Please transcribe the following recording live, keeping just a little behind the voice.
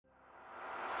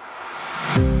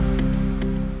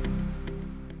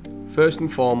First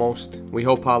and foremost, we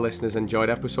hope our listeners enjoyed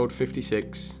episode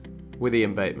 56 with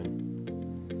Ian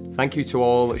Bateman. Thank you to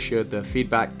all that shared their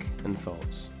feedback and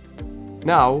thoughts.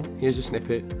 Now, here's a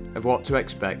snippet of what to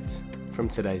expect from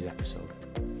today's episode.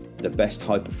 The best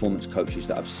high-performance coaches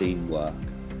that I've seen work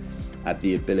have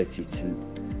the ability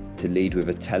to lead with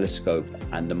a telescope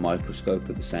and a microscope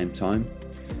at the same time.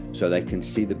 So they can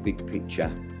see the big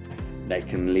picture, they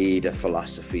can lead a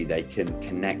philosophy, they can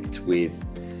connect with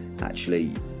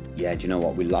actually, yeah, do you know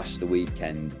what, we lost the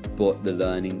weekend, but the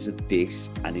learnings of this,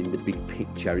 and in the big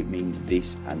picture it means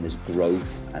this, and there's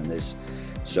growth, and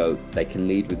so they can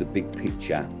lead with the big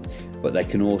picture, but they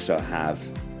can also have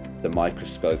the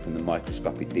microscope and the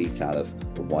microscopic detail of,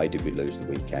 well, why did we lose the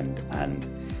weekend? And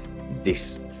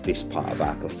this part of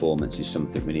our performance is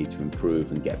something we need to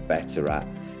improve and get better at.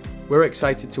 We're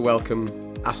excited to welcome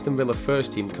Aston Villa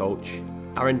first team coach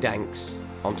Aaron Danks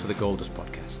onto the Gold Dust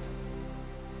podcast.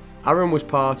 Aaron was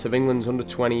part of England's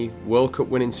under-20 World Cup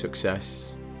winning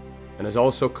success and has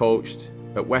also coached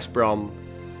at West Brom,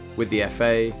 with the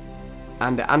FA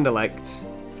and at Anderlecht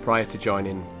prior to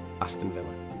joining Aston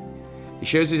Villa. He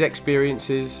shares his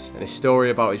experiences and his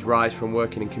story about his rise from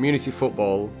working in community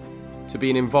football to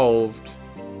being involved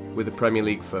with the Premier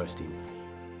League first team.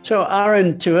 So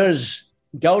Aaron, to us,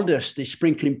 Gold Dust is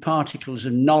sprinkling particles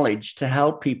of knowledge to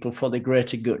help people for the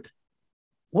greater good.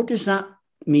 What does that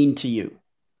mean to you?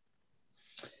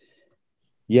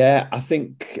 Yeah, I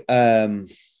think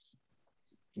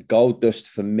Gold Dust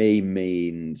for me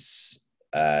means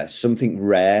something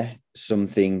rare,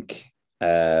 something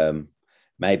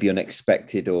maybe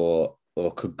unexpected or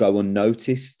could go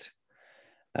unnoticed.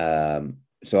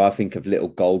 So I think of little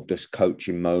Gold Dust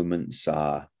coaching moments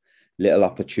are little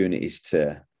opportunities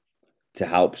to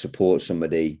help support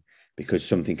somebody because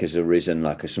something has arisen,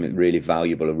 like something really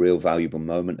valuable, a real valuable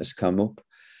moment has come up.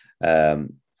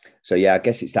 So yeah, I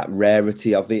guess it's that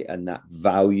rarity of it and that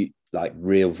value, like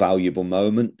real valuable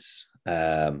moments.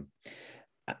 And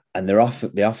they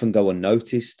often go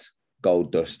unnoticed.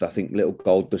 Gold Dust, I think little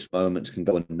Gold Dust moments can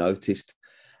go unnoticed.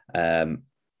 And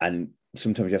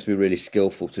sometimes you have to be really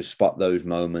skillful to spot those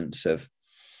moments of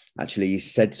actually he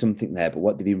said something there, but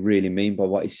what did he really mean by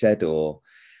what he said? Or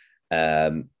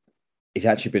he's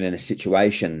actually been in a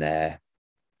situation there,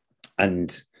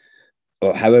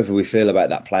 or however we feel about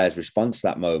that player's response to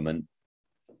that moment,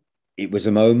 it was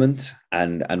a moment,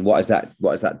 and what has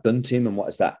that done to him, and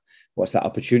what's that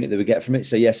opportunity that we get from it?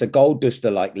 So yes, a Gold Dust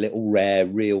are like little rare,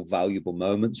 real valuable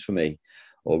moments for me,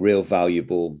 or real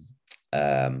valuable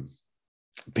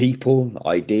people,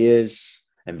 ideas,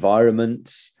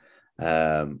 environments.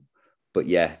 But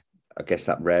yeah, I guess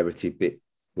that rarity bit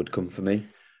would come for me.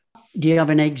 Do you have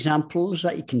any examples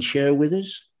that you can share with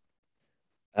us?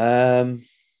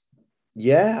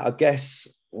 Yeah, I guess,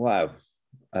 wow.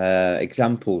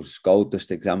 Examples, Gold Dust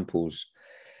examples.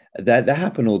 They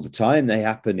happen all the time. They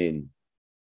happen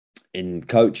in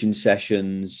coaching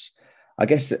sessions. I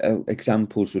guess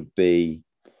examples would be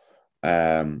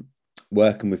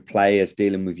working with players,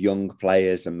 dealing with young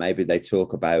players, and maybe they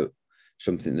talk about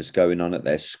something that's going on at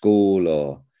their school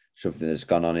or something that's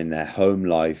gone on in their home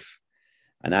life.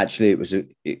 And actually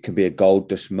it can be a Gold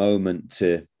Dust moment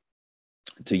to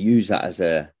use that as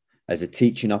a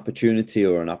teaching opportunity,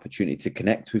 or an opportunity to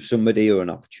connect with somebody, or an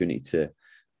opportunity to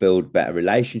build better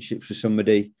relationships with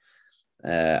somebody,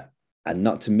 and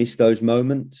not to miss those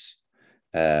moments.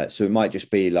 So it might just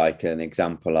be like an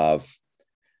example of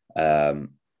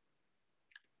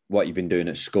what you've been doing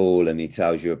at school, and he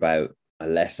tells you about a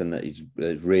lesson that he's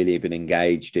really been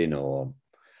engaged in, or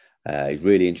he's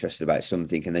really interested about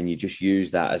something, and then you just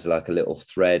use that as like a little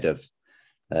thread of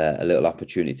a little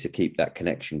opportunity to keep that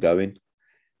connection going.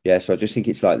 Yeah, so I just think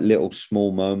it's like little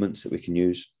small moments that we can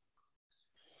use.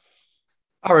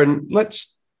 Aaron, we'll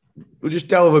just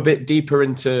delve a bit deeper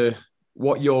into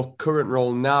what your current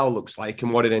role now looks like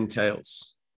and what it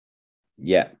entails.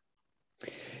 Yeah.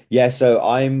 So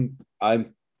I'm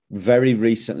very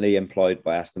recently employed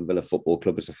by Aston Villa Football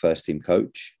Club as a first team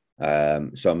coach.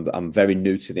 So I'm very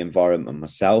new to the environment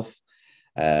myself.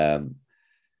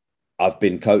 I've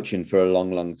been coaching for a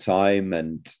long, long time,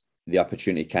 and the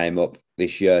opportunity came up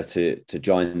this year to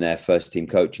join their first team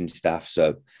coaching staff.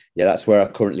 So yeah, that's where I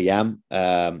currently am.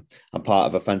 I'm part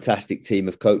of a fantastic team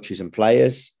of coaches and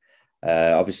players,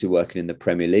 obviously working in the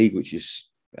Premier League, which is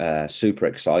super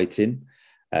exciting.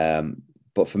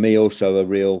 But for me, also a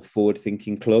real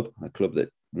forward-thinking club, a club that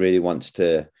really wants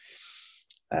to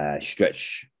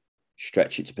stretch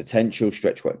its potential,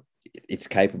 stretch what it's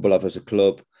capable of as a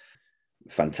club.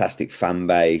 Fantastic fan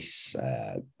base,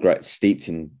 great, steeped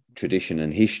in tradition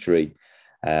and history.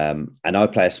 And I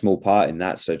play a small part in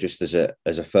that. So just as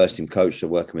a first team coach, so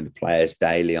working with the players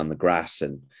daily on the grass.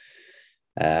 And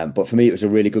but for me, it was a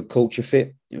really good culture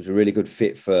fit. It was a really good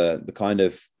fit for the kind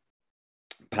of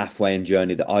pathway and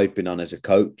journey that I've been on as a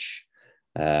coach.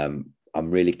 I'm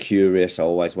really curious. I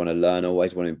always want to learn,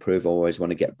 always want to improve, always want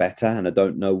to get better. And I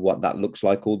don't know what that looks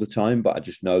like all the time, but I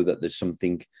just know that there's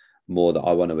something more that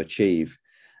I want to achieve.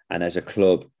 And as a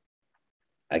club,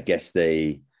 I guess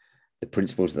the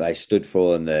principles that they stood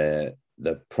for and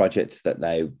the projects that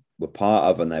they were part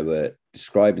of and they were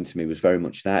describing to me was very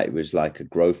much that. It was like a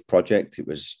growth project. It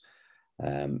was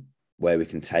where we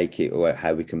can take it or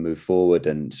how we can move forward.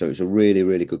 And so it's a really,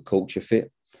 really good culture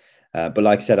fit. But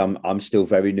like I said, I'm still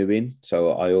very new in.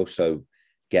 So I also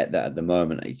get that at the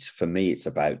moment. For me, it's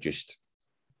about just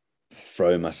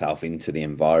throwing myself into the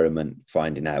environment,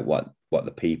 finding out what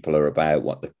the people are about,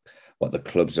 what the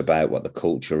club's about, what the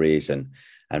culture is, and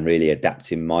really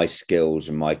adapting my skills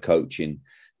and my coaching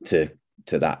to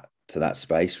that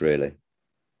space, really.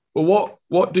 Well,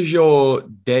 what does your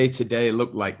day-to-day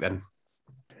look like then?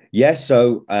 Yeah,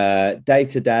 so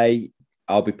day-to-day,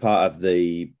 I'll be part of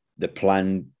the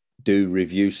plan, do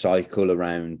review cycle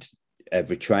around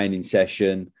every training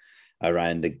session,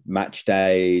 around the match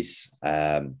days.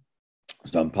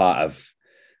 So I'm part of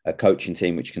a coaching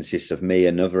team which consists of me,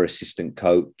 another assistant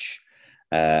coach,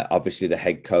 obviously the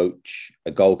head coach,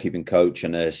 a goalkeeping coach,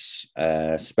 and a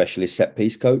specialist set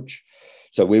piece coach.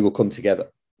 So we will come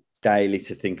together daily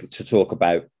to talk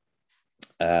about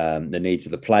the needs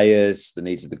of the players, the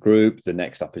needs of the group, the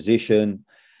next opposition,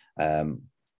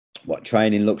 what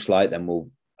training looks like. Then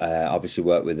we'll obviously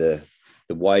work with the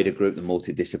wider group, the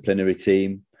multidisciplinary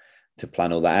team, to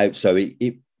plan all that out. So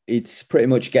it's pretty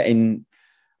much getting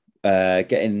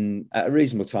at a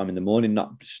reasonable time in the morning,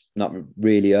 not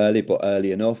really early, but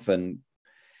early enough, and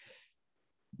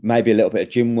maybe a little bit of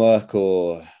gym work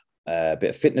or a bit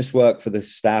of fitness work for the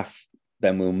staff.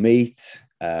 Then we'll meet,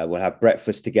 we'll have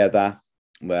breakfast together.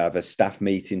 We'll have a staff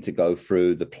meeting to go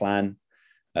through the plan,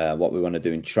 what we want to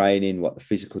do in training, what the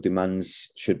physical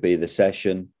demands should be the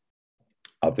session.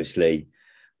 Obviously,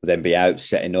 we'll then be out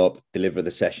setting up, deliver the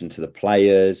session to the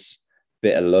players,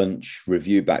 bit of lunch,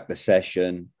 review back the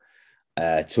session,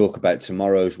 talk about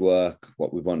tomorrow's work,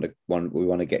 what we want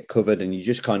to get covered. And you're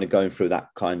just kind of going through that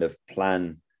kind of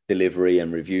plan, delivery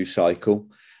and review cycle,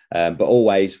 but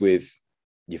always with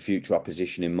your future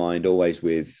opposition in mind, always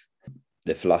with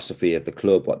the philosophy of the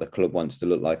club, what the club wants to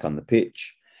look like on the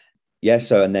pitch. Yeah,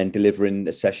 so and then delivering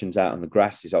the sessions out on the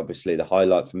grass is obviously the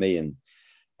highlight for me. And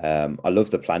I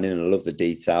love the planning and I love the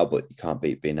detail, but you can't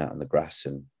beat being out on the grass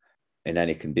and in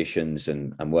any conditions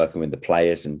and working with the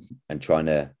players and trying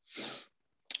to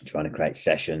create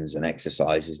sessions and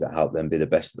exercises that help them be the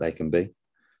best that they can be.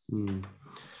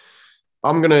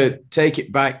 I'm going to take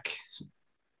it back,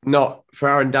 not for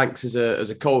Aaron Danks as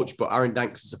a coach, but Aaron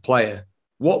Danks as a player.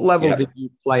 What level did you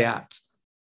play at?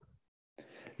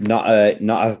 Not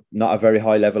a very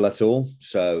high level at all.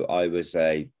 So I was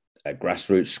a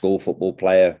grassroots school football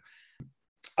player.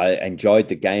 I enjoyed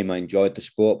the game. I enjoyed the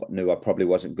sport, but knew I probably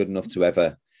wasn't good enough to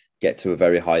ever get to a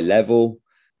very high level.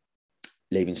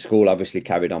 Leaving school, obviously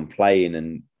carried on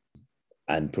playing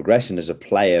and progressing as a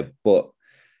player. But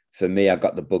for me, I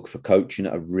got the bug for coaching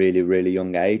at a really, really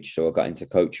young age. So I got into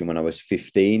coaching when I was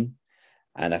 15.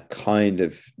 And I kind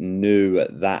of knew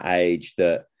at that age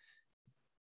that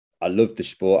I loved the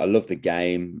sport. I loved the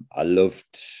game. I loved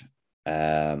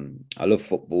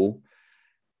football,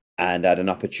 and had an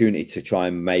opportunity to try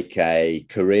and make a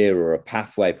career or a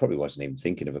pathway. Probably wasn't even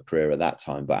thinking of a career at that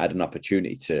time, but I had an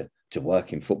opportunity to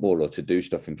work in football or to do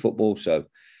stuff in football. So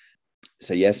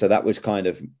that was kind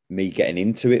of me getting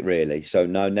into it, really. So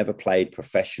no, never played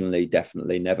professionally,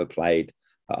 definitely never played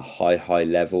at a high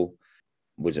level.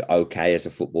 Was okay as a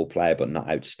football player, but not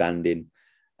outstanding.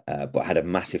 But had a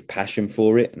massive passion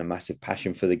for it and a massive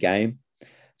passion for the game.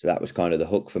 So that was kind of the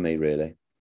hook for me, really.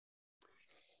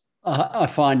 I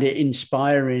find it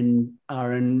inspiring,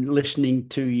 Aaron, listening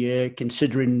to you,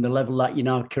 considering the level that you're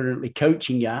now currently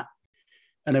coaching at,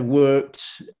 and have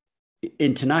worked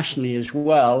internationally as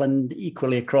well, and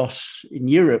equally across in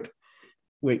Europe,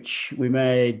 which we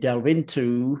may delve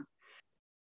into.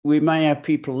 We may have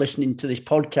people listening to this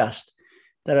podcast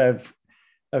that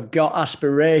have got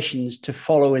aspirations to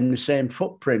follow in the same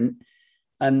footprint,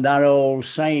 and they're all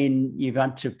saying you've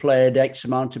had to play X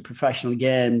amount of professional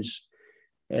games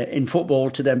in football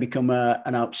to then become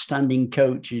an outstanding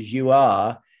coach as you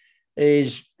are,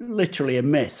 is literally a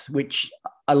myth, which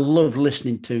I love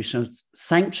listening to. So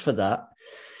thanks for that.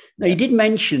 Now, you did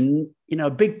mention,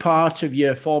 a big part of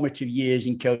your formative years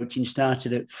in coaching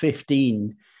started at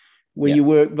 15 where you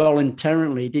worked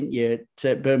voluntarily, didn't you,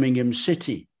 at Birmingham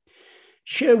City.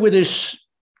 Share with us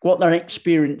what that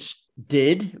experience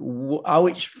did, how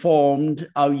it's formed,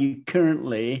 how you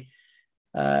currently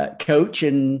coach,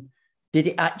 and did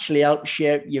it actually help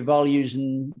shape your values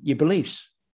and your beliefs?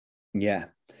 Yeah,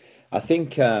 I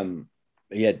think,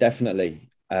 definitely.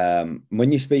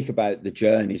 When you speak about the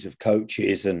journeys of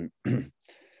coaches, and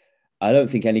I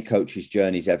don't think any coach's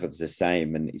journey is ever the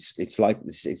same. And it's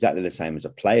exactly the same as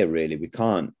a player, really. We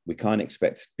can't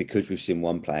expect, because we've seen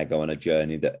one player go on a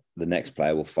journey, that the next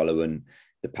player will follow and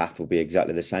the path will be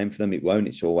exactly the same for them. It won't.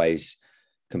 It's always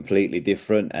completely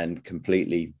different and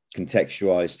completely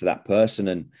contextualized to that person.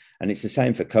 And it's the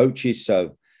same for coaches.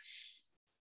 So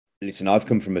listen, I've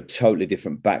come from a totally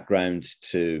different background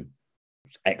to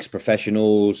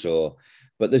ex-professionals,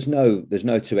 but there's no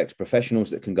two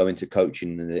ex-professionals that can go into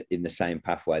coaching in the same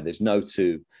pathway. There's no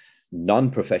two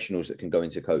non-professionals that can go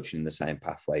into coaching in the same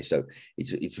pathway. So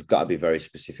it's got to be very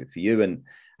specific for you.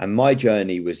 And my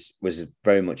journey was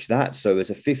very much that. So as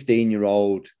a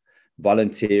 15-year-old,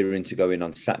 volunteering to go in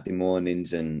on Saturday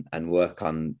mornings and work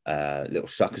on little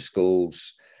soccer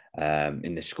schools,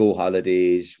 in the school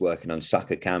holidays, working on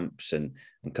soccer camps and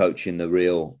coaching the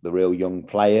real young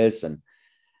players and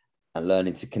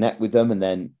learning to connect with them. And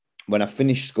then when I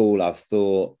finished school, I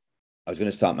thought I was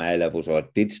going to start my A-levels, or I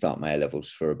did start my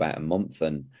A-levels for about a month.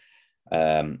 And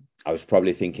I was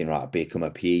probably thinking, right, I'll become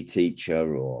a PE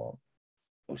teacher or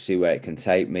see where it can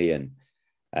take me. And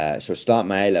so I start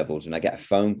my A-levels and I get a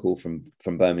phone call from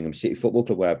Birmingham City Football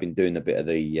Club, where I've been doing a bit of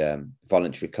the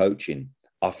voluntary coaching,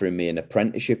 offering me an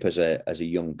apprenticeship as a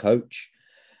young coach.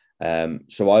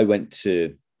 So I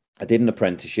did an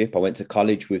apprenticeship. I went to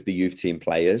college with the youth team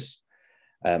players.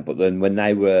 But then when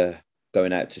they were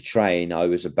going out to train, I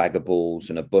was a bag of balls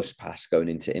and a bus pass going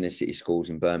into inner city schools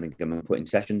in Birmingham and putting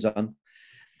sessions on.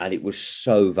 And it was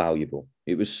so valuable.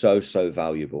 It was so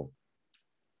valuable.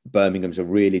 Birmingham's a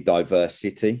really diverse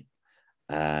city.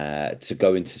 To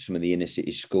go into some of the inner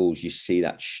city schools, you see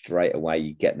that straight away.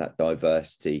 You get that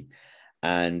diversity.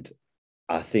 And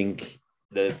I think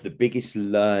the biggest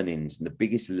learnings and the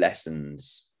biggest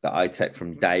lessons that I take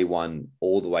from day one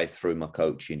all the way through my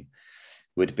coaching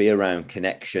would be around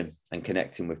connection and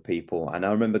connecting with people. And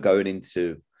I remember going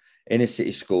into inner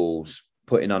city schools,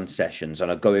 putting on sessions, and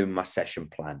I'd go in with my session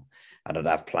plan, and I'd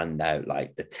have planned out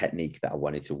like the technique that I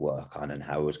wanted to work on and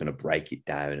how I was going to break it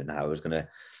down and how I was going to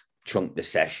chunk the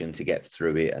session to get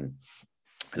through it. And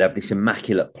I'd have this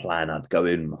immaculate plan. I'd go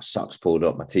in, my socks pulled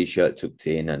up, my t-shirt tucked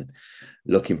in and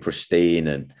looking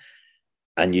pristine.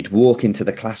 And you'd walk into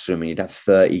the classroom and you'd have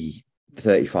 30,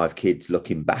 35 kids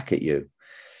looking back at you.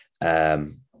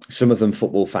 Some of them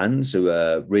football fans who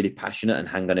are really passionate and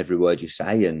hang on every word you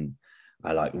say and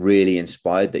are like really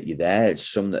inspired that you're there.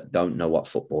 Some that don't know what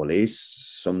football is,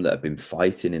 some that have been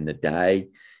fighting in the day.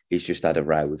 He's just had a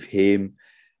row with him.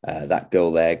 That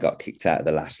girl there got kicked out of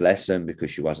the last lesson because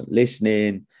she wasn't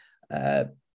listening.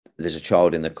 There's a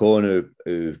child in the corner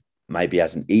who maybe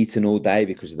hasn't eaten all day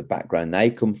because of the background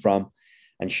they come from.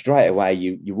 And straight away,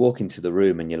 you walk into the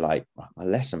room and you're like, my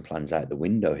lesson plan's out the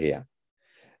window here.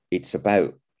 It's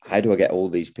about, how do I get all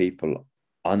these people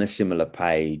on a similar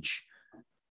page,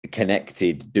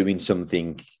 connected, doing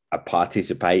something,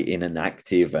 participating and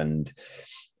active. And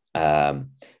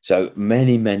so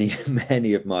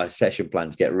many of my session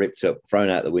plans get ripped up, thrown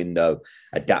out the window,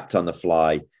 adapt on the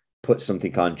fly, put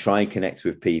something on, try and connect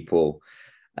with people,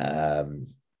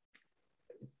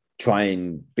 try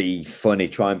and be funny,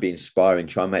 try and be inspiring,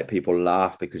 try and make people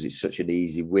laugh because it's such an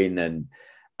easy win,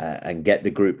 and get the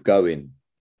group going.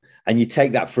 And you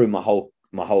take that through my whole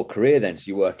career then. So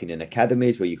you're working in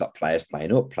academies where you've got players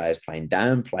playing up, players playing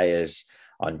down, players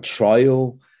on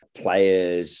trial,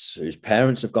 players whose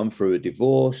parents have gone through a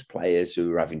divorce, players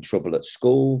who are having trouble at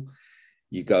school.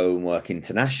 You go and work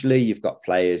internationally. You've got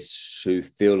players who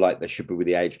feel like they should be with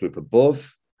the age group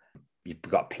above. You've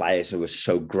got players who are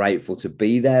so grateful to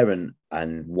be there and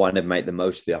want to make the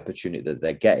most of the opportunity that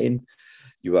they're getting.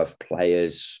 You have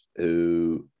players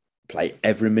who play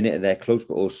every minute of their clubs,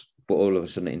 but all of a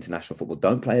sudden international football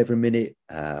don't play every minute.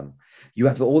 You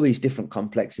have all these different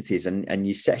complexities, and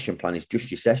your session plan is just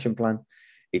your session plan.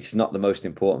 It's not the most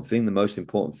important thing. The most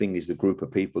important thing is the group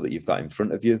of people that you've got in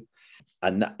front of you.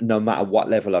 And no matter what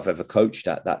level I've ever coached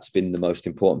at, that's been the most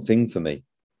important thing for me.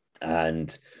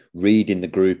 And reading the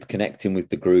group, connecting with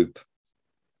the group.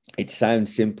 It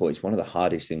sounds simple. It's one of the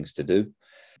hardest things to do.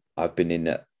 I've been in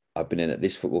at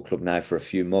this football club now for a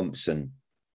few months, and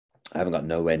I haven't got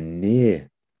nowhere near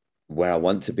where I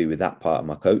want to be with that part of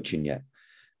my coaching yet,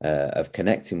 of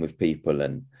connecting with people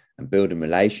and and building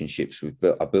relationships.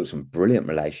 I built some brilliant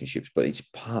relationships, but it's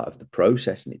part of the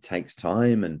process and it takes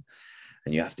time, and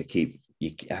you have to keep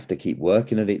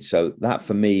working at it. So that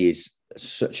for me is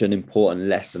such an important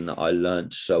lesson that I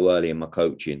learned so early in my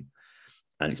coaching,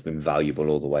 and it's been valuable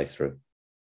all the way through.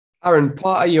 Aaron,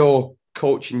 part of your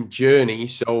coaching journey,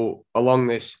 so along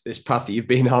this path that you've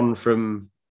been on from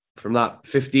that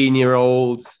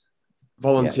 15-year-old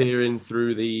volunteering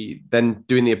through then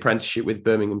doing the apprenticeship with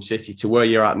Birmingham City to where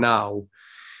you're at now,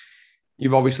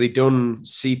 you've obviously done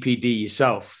CPD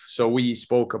yourself. So we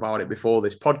spoke about it before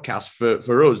this podcast.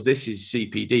 For us, this is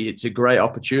CPD. It's a great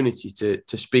opportunity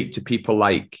to speak to people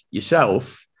like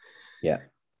yourself. Yeah.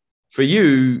 For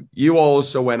you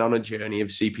also went on a journey of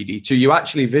CPD too. You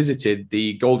actually visited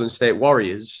the Golden State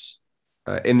Warriors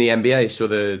in the NBA, so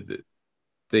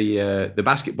the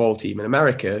basketball team in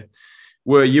America,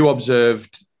 where you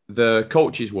observed the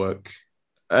coaches' work,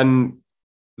 and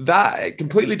that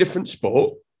completely different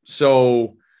sport.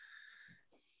 So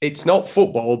it's not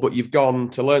football, but you've gone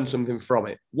to learn something from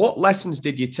it. What lessons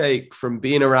did you take from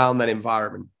being around that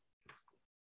environment?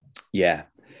 Yeah.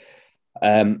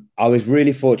 I was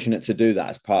really fortunate to do that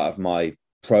as part of my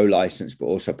pro license, but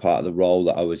also part of the role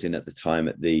that I was in at the time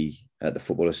at the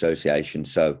Football Association.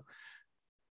 So,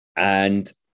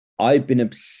 and I've been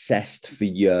obsessed for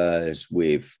years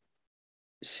with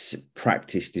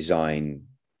practice design,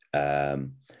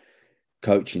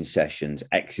 coaching sessions,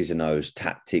 X's and O's,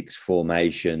 tactics,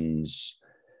 formations,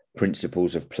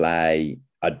 principles of play.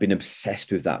 I'd been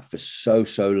obsessed with that for so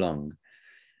long.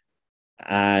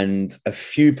 And a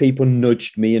few people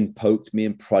nudged me and poked me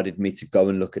and prodded me to go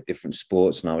and look at different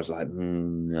sports. And I was like,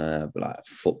 like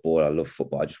football, I love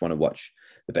football. I just want to watch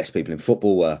the best people in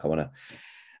football work.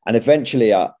 And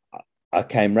eventually I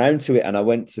came round to it, and I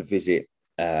went to visit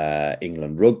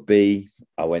England rugby.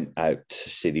 I went out to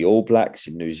see the All Blacks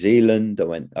in New Zealand. I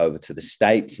went over to the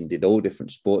States and did all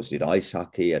different sports. I did ice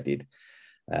hockey. I did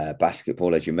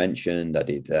basketball, as you mentioned. I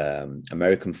did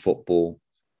American football.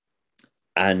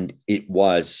 And it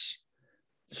was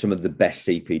some of the best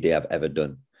CPD I've ever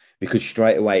done, because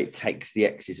straight away it takes the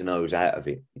X's and O's out of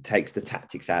it. It takes the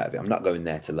tactics out of it. I'm not going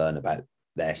there to learn about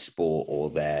their sport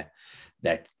or their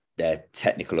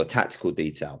technical or tactical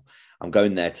detail. I'm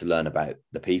going there to learn about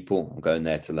the people. I'm going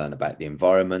there to learn about the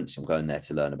environments. I'm going there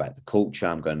to learn about the culture.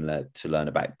 I'm going there to learn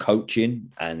about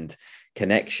coaching and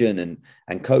connection,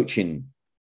 and coaching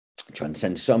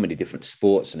transcends so many different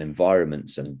sports and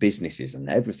environments and businesses and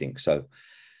everything. So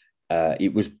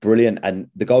it was brilliant. And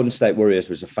the Golden State Warriors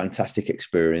was a fantastic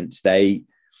experience. They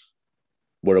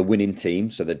were a winning team.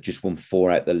 So they'd just won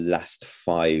 4 out of the last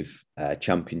 5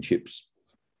 championships.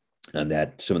 And they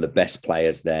had some of the best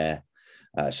players there,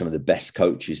 some of the best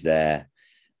coaches there.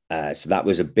 So that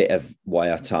was a bit of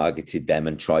why I targeted them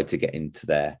and tried to get into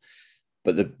there.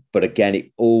 But again,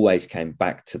 it always came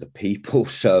back to the people.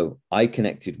 So I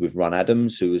connected with Ron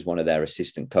Adams, who was one of their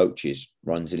assistant coaches.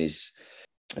 Ron's in his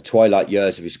twilight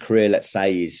years of his career, let's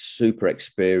say. He's super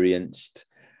experienced.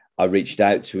 I reached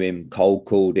out to him, cold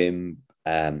called him.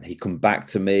 He come back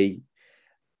to me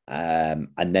and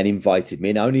then invited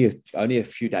me in only a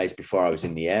few days before I was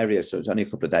in the area. So it was only a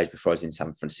couple of days before I was in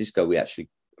San Francisco. We actually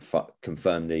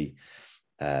confirmed the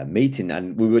meeting,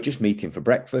 and we were just meeting for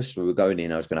breakfast. We were going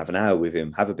in. I was going to have an hour with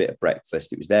him, have a bit of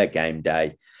breakfast. It was their game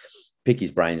day, pick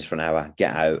his brains for an hour,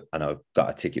 get out, and I got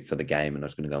a ticket for the game, and I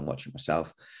was going to go and watch it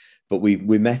myself. But we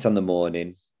met on the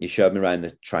morning. He showed me around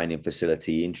the training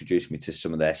facility. He introduced me to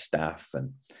some of their staff,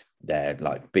 and their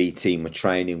B team were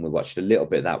training. We watched a little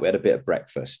bit of that. We had a bit of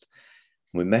breakfast.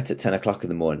 We met at 10 o'clock in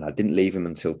the morning. I didn't leave him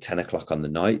until 10 o'clock on the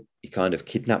night. He kind of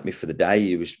kidnapped me for the day.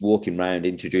 He was walking around,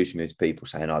 introducing me to people,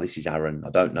 saying, "Oh, this is Aaron. I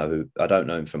don't know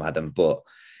him from Adam, but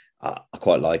I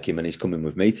quite like him, and he's coming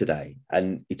with me today."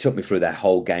 And he took me through their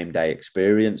whole game day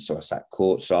experience. So I sat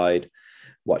courtside,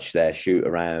 watched their shoot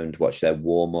around, watched their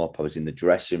warm up. I was in the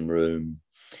dressing room,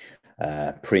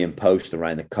 pre and post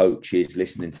around the coaches,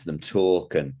 listening to them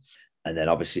talk, and then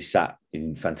obviously sat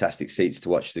in fantastic seats to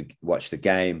watch the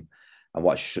game. And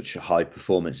watch such a high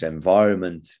performance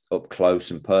environment up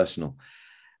close and personal.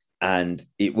 And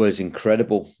it was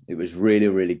incredible. It was really,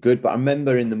 really good. But I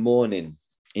remember in the morning,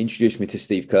 he introduced me to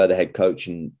Steve Kerr, the head coach.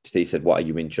 And Steve said, "What are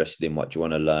you interested in? What do you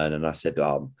want to learn?" And I said,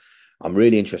 I'm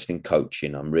really interested in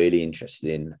coaching. I'm really interested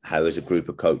in how, as a group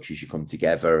of coaches, you come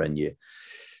together and you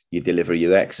deliver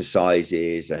your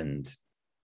exercises and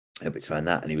a bit around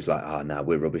that. And he was like, "Oh, no,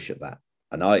 we're rubbish at that."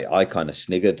 And I kind of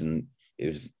sniggered, and he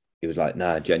was like,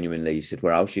 "No, genuinely." He said,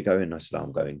 "Where else are you going?" I said,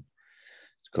 "I'm going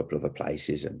to a couple of other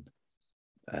places, and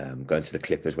going to the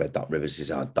Clippers where Doc Rivers is.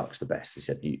 Doc's the best." He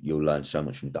said, "You'll learn so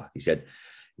much from Doc." He said,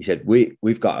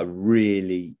 we've got a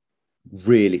really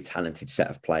really talented set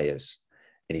of players.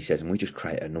 And he says, and we just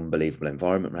create an unbelievable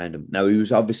environment around him. Now, he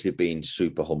was obviously being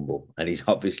super humble, and he's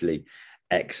obviously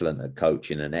excellent at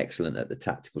coaching and excellent at the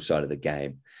tactical side of the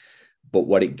game. But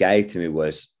what it gave to me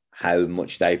was how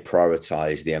much they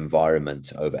prioritized the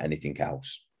environment over anything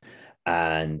else.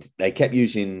 And they kept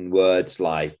using words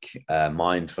like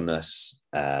mindfulness,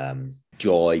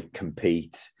 joy,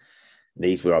 compete.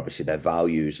 These were obviously their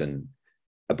values,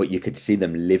 but you could see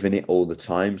them living it all the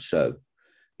time. So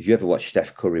if you ever watch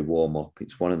Steph Curry warm up,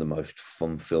 it's one of the most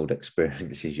fun-filled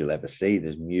experiences you'll ever see.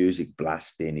 There's music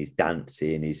blasting, he's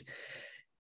dancing, he's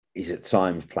at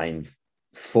times playing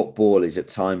football, he's at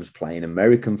times playing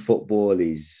American football,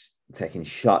 he's taking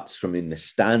shots from in the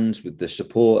stands with the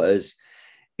supporters.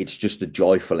 It's just a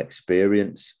joyful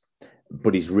experience,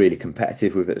 but he's really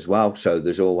competitive with it as well. So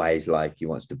there's always like, he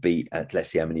wants to beat, let's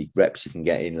see how many reps he can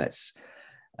get in.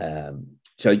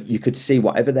 So you could see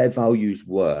whatever their values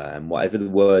were and whatever the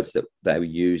words that they were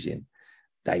using,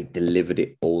 they delivered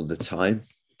it all the time.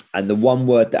 And the one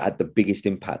word that had the biggest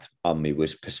impact on me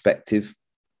was perspective.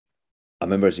 I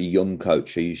remember as a young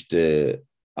coach, I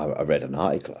read an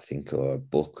article, I think, or a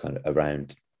book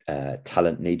around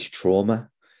talent needs trauma,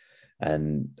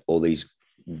 and all these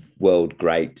world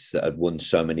greats that had won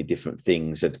so many different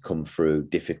things had come through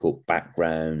difficult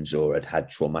backgrounds or had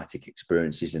traumatic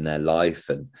experiences in their life.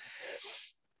 And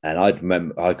I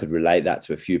remember I could relate that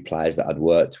to a few players that I'd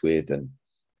worked with. And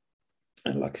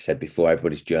like I said before,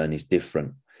 everybody's journey is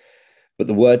different. But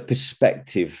the word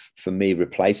perspective for me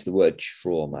replaced the word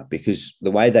trauma, because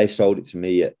the way they sold it to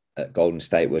me at Golden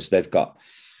State was they've got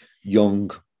young,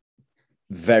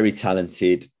 very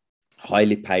talented,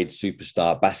 highly paid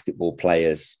superstar basketball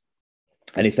players.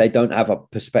 And if they don't have a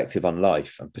perspective on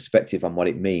life and perspective on what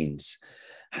it means,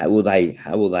 how will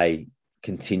they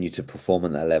continue to perform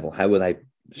at that level? How will they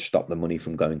stop the money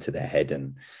from going to their head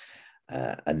and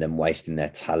them wasting their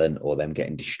talent, or them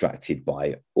getting distracted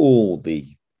by all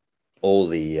the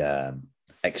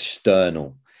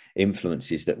external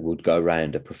influences that would go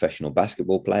around a professional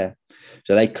basketball player?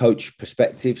 So they coach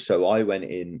perspective. So I went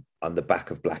in on the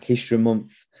back of Black History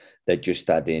Month. They just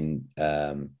had in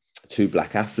 2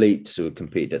 black athletes who had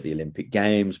competed at the Olympic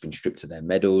Games, been stripped of their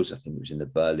medals. I think it was in the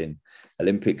Berlin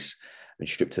Olympics, been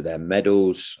stripped of their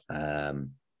medals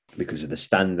because of the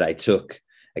stand they took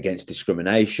against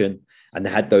discrimination. And they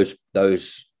had those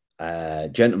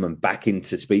gentlemen back in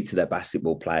to speak to their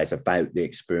basketball players about the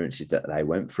experiences that they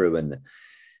went through and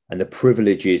the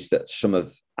privileges that some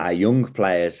of our young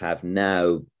players have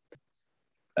now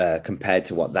compared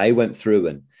to what they went through.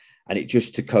 And it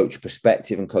just to coach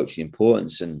perspective and coach the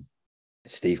importance. And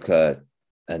Steve Kerr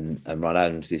and Ron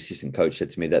Adams, the assistant coach, said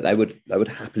to me that they would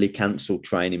happily cancel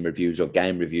training reviews or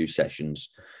game review sessions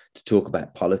to talk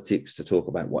about politics, to talk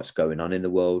about what's going on in the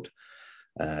world,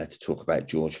 to talk about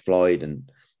George Floyd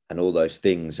and all those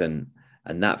things. And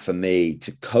that for me,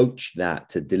 to coach that,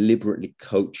 to deliberately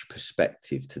coach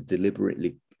perspective, to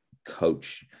deliberately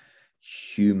coach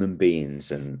human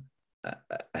beings and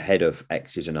ahead of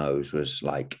X's and O's was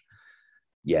like,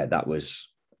 yeah, that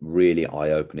was really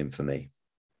eye-opening for me.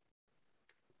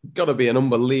 Got to be an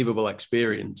unbelievable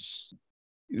experience.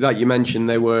 Like you mentioned,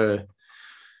 they were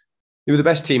the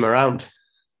best team around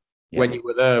when you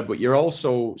were there, but you're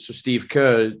also, so Steve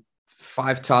Kerr,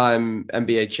 5-time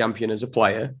NBA champion as a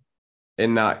player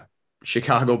in that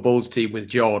Chicago Bulls team with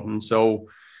Jordan. So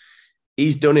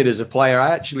he's done it as a player. I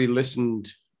actually listened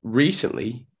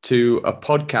recently to a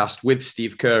podcast with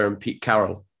Steve Kerr and Pete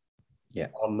Carroll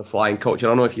on the Flying Coach. I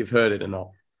don't know if you've heard it or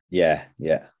not. Yeah.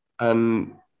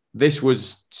 And this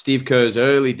was Steve Kerr's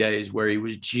early days where he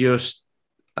was just,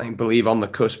 I believe, on the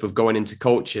cusp of going into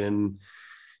coaching. And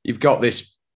you've got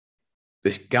this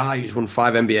guy who's won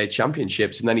 5 NBA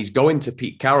championships, and then he's going to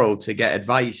Pete Carroll to get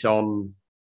advice on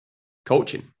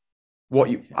coaching.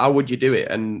 How would you do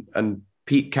it? And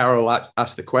Pete Carroll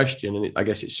asked the question, and I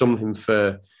guess it's something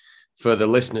for the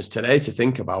listeners today to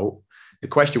think about. The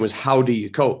question was, how do you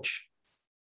coach?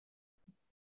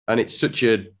 And it's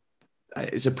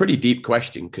a pretty deep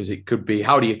question, because it could be,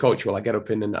 how do you coach? Well, I get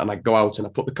up in and I go out and I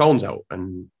put the cones out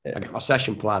and I get my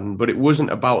session plan. But it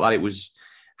wasn't about that. It was,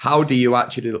 how do you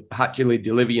actually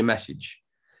deliver your message?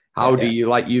 How do you,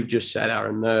 like you've just said,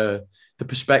 Aaron, the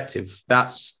perspective,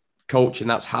 that's coaching.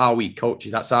 That's how he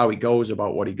coaches. That's how he goes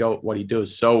about what he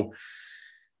does. So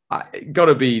it got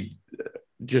to be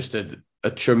just a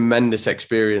tremendous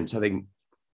experience, I think,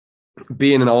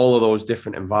 being in all of those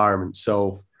different environments.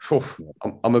 So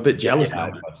I'm a bit jealous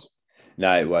now.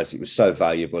 It was so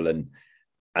valuable.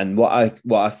 And what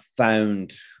I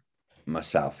found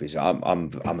myself is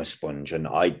I'm a sponge, and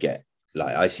I get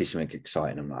like I see something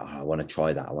exciting. I'm like, oh, I want to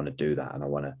try that. I want to do that.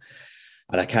 And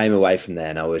I came away from there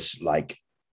and I was like,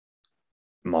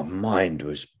 my mind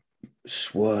was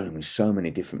swirling with so many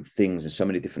different things and so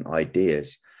many different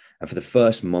ideas. And for the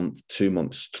first month, 2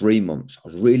 months, 3 months, I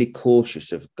was really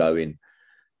cautious of going,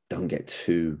 don't get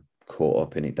too caught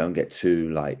up in it. Don't get too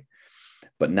like,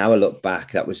 but now I look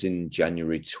back, that was in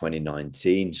January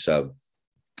 2019. So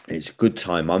it's a good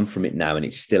time on from it now. And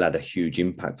it's still had a huge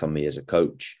impact on me as a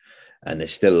coach. And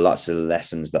there's still lots of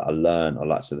lessons that I learned, or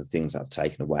lots of the things that I've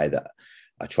taken away that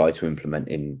I try to implement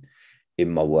in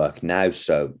my work now.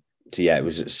 So yeah, it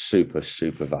was a super,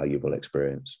 super valuable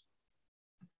experience.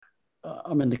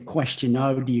 I mean, the question,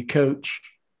 how do you coach?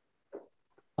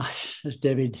 As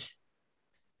David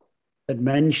had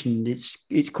mentioned,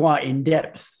 it's quite in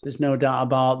depth. There's no doubt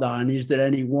about that. And is there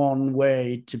any one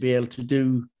way to be able to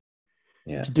do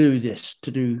this,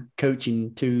 to do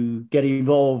coaching, to get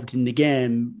involved in the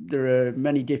game? There are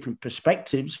many different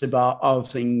perspectives about how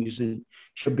things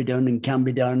should be done and can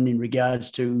be done in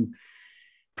regards to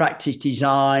practice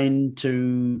design,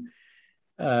 to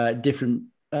different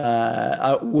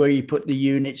where you put the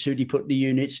units, who do you put the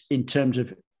units, in terms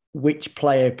of which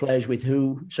player plays with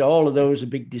who. So all of those are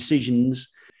big decisions.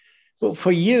 But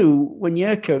for you, when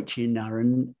you're coaching,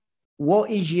 Aaron, what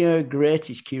is your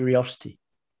greatest curiosity?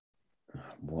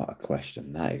 What a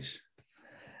question that is.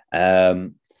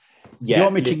 Do you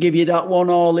want me to give you that one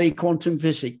or the quantum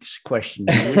physics question?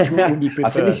 Which one would you prefer? I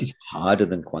think this is harder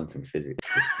than quantum physics.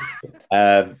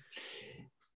 My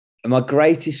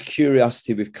greatest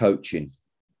curiosity with coaching,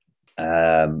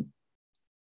 I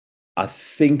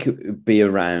think it would be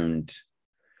around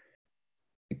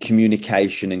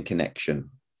communication and connection.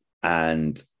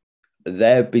 And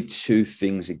there'd be two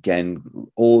things, again,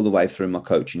 all the way through my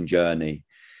coaching journey.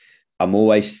 I'm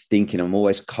always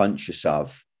conscious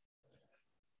of,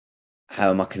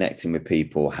 how am I connecting with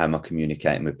people? How am I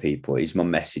communicating with people? Is my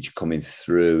message coming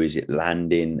through? Is it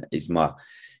landing?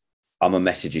 Are my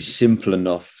messages simple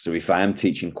enough? So if I am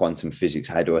teaching quantum physics,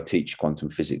 how do I teach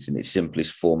quantum physics in its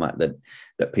simplest format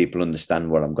that people understand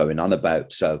what I'm going on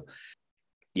about? So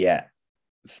yeah,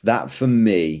 that for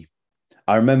me,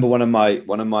 I remember one of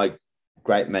my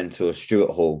great mentors,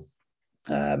 Stuart Hall,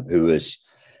 who was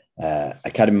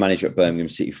academy manager at Birmingham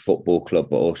City Football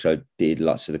Club, but also did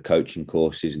lots of the coaching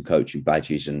courses and coaching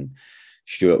badges. And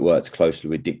Stuart worked closely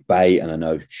with Dick Bate, and I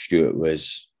know Stuart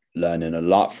was learning a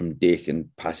lot from Dick and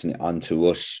passing it on to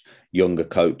us younger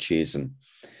coaches. And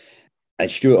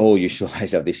Stuart Hall used to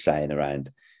always have this saying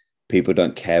around, people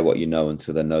don't care what you know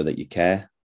until they know that you care.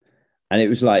 And it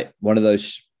was like one of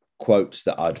those quotes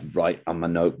that I'd write on my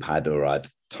notepad or I'd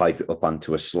type it up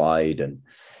onto a slide.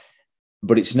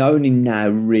 But it's only now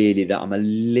really that I'm a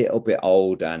little bit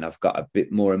older and I've got a bit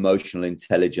more emotional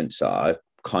intelligence, so I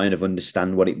kind of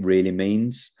understand what it really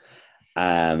means.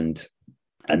 And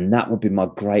that would be my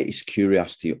greatest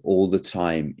curiosity all the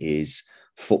time, is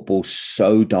football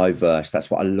so diverse. That's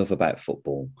what I love about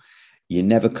football. You're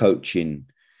never coaching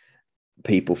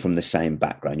people from the same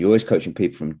background. You're always coaching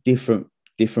people from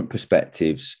different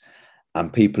perspectives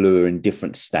and people who are in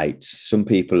different states. Some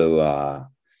people who are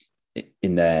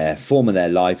in their form of their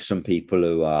life, some people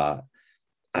who are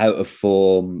out of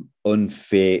form,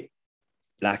 unfit,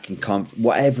 lacking confidence,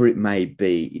 whatever it may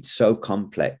be. It's so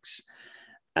complex.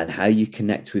 And how you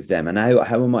connect with them, and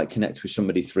how I might connect with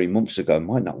somebody 3 months ago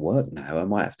might not work now. I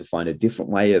might have to find a different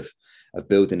way of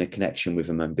building a connection with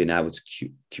them and being able to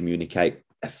communicate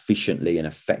efficiently and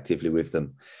effectively with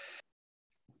them.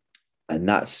 And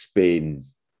that's been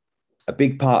a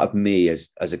big part of me as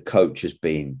a coach, has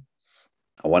been,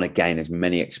 I want to gain as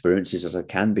many experiences as I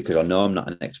can, because I know I'm not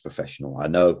an ex-professional. I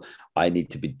know I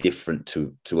need to be different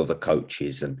to other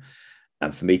coaches, and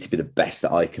for me to be the best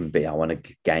that I can be, I want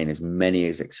to gain as many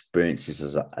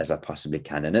experiences as I possibly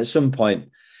can. And at some point,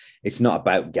 it's not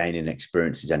about gaining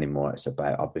experiences anymore. It's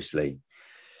about obviously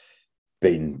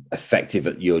being effective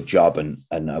at your job and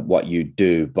what you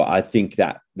do. But I think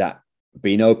that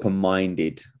being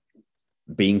open-minded,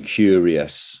 being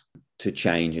curious to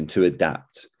change and to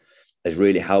adapt has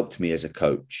really helped me as a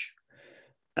coach.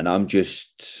 And I'm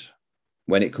just,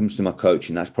 when it comes to my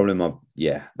coaching, that's probably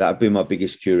that'd be my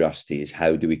biggest curiosity, is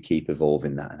how do we keep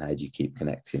evolving that, and how do you keep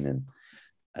connecting and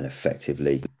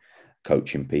effectively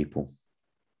coaching people?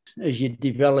 As you're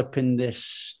developing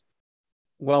this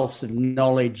wealth of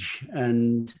knowledge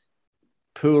and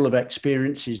pool of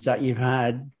experiences that you've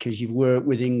had, because you've worked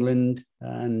with England,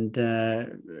 and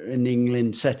in the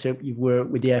England setup, you've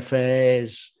worked with the FA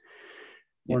as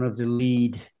one of the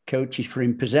lead coaches for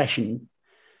in possession.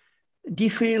 Do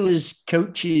you feel as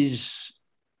coaches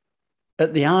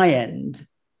at the high end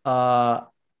are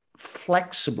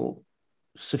flexible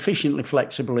sufficiently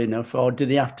flexible enough, or do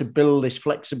they have to build this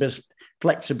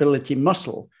flexibility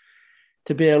muscle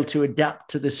to be able to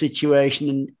adapt to the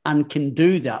situation and can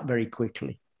do that very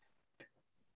quickly?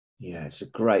 Yeah, it's a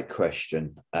great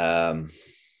question.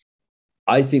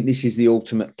 I think this is the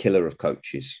ultimate killer of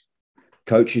coaches.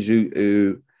 Coaches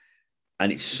who,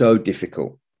 and it's so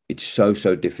difficult. It's so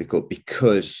difficult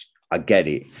because I get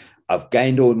it. I've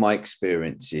gained all my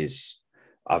experiences.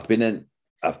 I've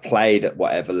played at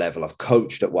whatever level. I've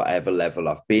coached at whatever level.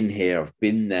 I've been here. I've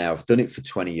been there. I've done it for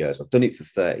 20 years. I've done it for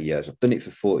 30 years. I've done it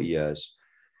for 40 years.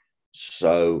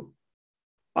 So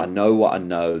I know what I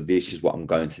know. This is what I'm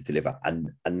going to deliver.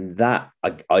 And that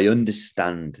I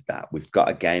understand that we've got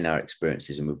to gain our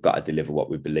experiences and we've got to deliver what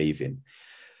we believe in.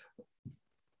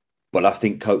 But I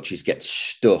think coaches get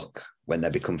stuck when they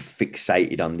become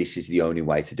fixated on this is the only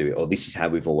way to do it, or this is how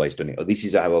we've always done it, or this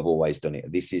is how I've always done it, or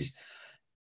this is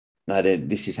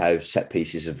how set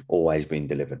pieces have always been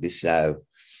delivered. This is how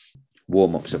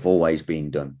warm-ups have always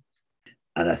been done.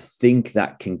 And I think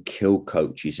that can kill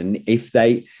coaches. And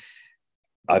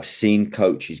I've seen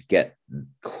coaches get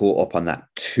caught up on that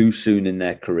too soon in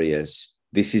their careers.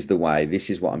 This is the way, this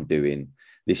is what I'm doing,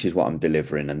 this is what I'm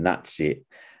delivering, and that's it.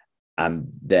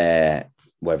 And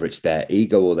whether it's their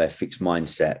ego or their fixed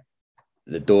mindset,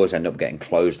 the doors end up getting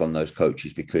closed on those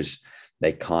coaches because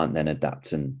they can't then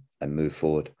adapt and move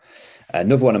forward.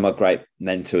 Another one of my great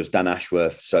mentors, Dan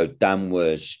Ashworth. So Dan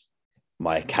was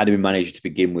my academy manager to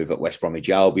begin with at West Bromwich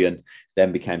Albion,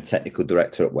 then became technical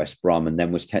director at West Brom, and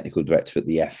then was technical director at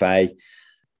the FA.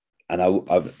 And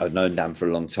I've known Dan for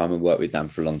a long time and worked with Dan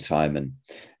for a long time. And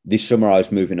this summer I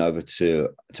was moving over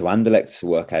to Anderlecht to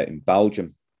work out in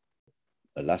Belgium.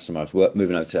 Last summer I was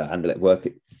moving over to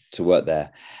Anderlecht to work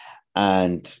there.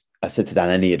 And I said to Dan,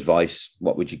 any advice?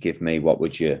 What would you give me? What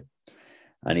would you?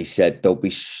 And he said, there'll be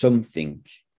something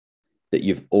that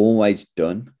you've always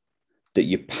done that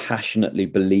you passionately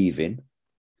believe in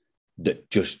that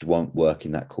just won't work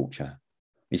in that culture.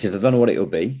 He says, I don't know what it'll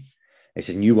be. He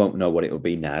says, and you won't know what it'll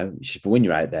be now. He says, but when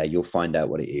you're out there, you'll find out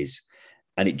what it is.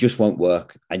 And it just won't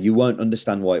work. And you won't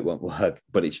understand why it won't work,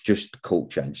 but it's just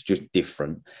culture. It's just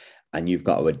different. And you've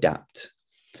got to adapt.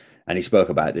 And he spoke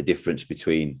about the difference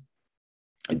between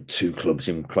two clubs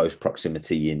in close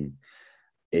proximity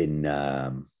in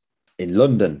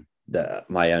London that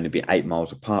might only be 8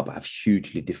 miles apart, but have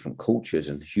hugely different cultures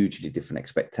and hugely different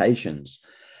expectations.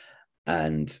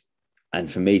 And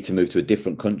for me to move to a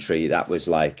different country, that was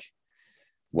like,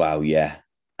 wow, yeah.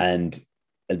 And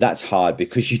that's hard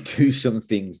because you do some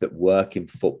things that work in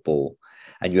football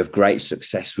and you have great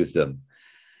success with them.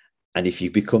 And if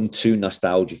you become too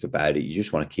nostalgic about it, you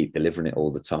just want to keep delivering it all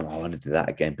the time. I want to do that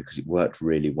again because it worked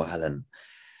really well. And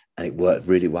it worked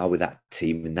really well with that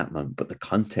team in that moment. But the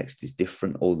context is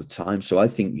different all the time. So I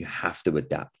think you have to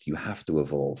adapt. You have to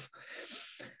evolve.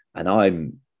 And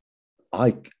I'm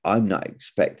not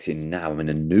expecting now. I'm in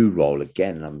a new role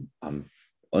again. I'm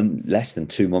less than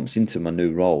 2 months into my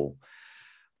new role.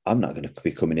 I'm not going to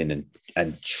be coming in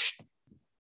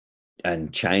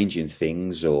and changing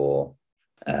things or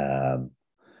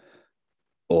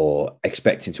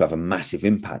expecting to have a massive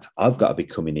impact. I've got to be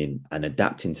coming in and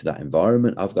adapting to that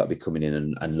environment. I've got to be coming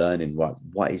in and learning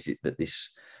what is it that this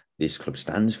club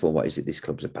stands for? What is it this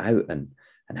club's about? And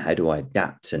how do I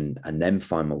adapt and then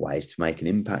find my ways to make an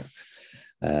impact?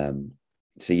 So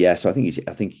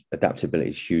I think adaptability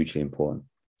is hugely important.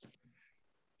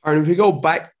 And if we go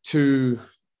back to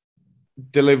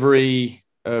delivery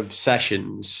of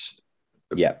sessions,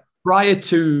 prior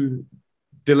to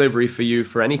delivery for you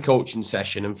for any coaching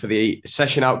session and for the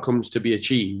session outcomes to be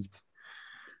achieved,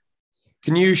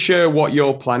 can you share what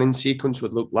your planning sequence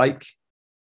would look like?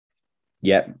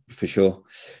 Yeah, for sure.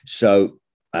 So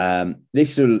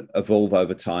this will evolve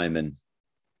over time, and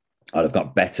I've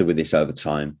got better with this over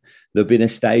time. There'll been a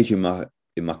stage in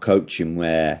my coaching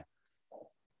where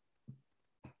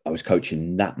I was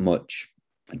coaching that much,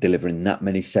 delivering that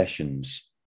many sessions,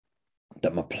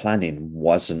 that my planning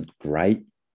wasn't great.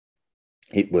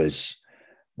 It was,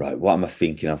 right, what am I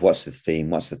thinking of? What's the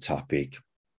theme? What's the topic?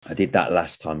 I did that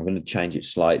last time. I'm going to change it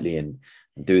slightly and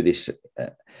do this.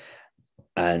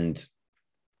 And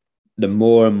the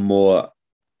more and more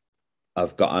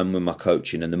I've got on with my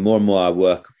coaching and the more and more I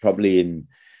work, probably in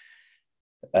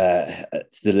the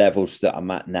levels that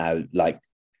I'm at now, like,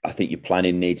 I think your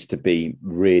planning needs to be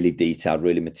really detailed,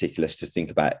 really meticulous to think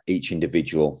about each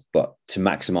individual, but to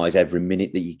maximize every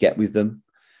minute that you get with them.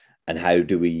 And how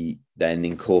do we then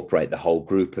incorporate the whole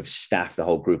group of staff, the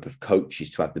whole group of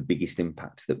coaches to have the biggest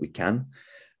impact that we can?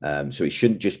 So it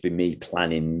shouldn't just be me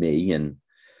planning me and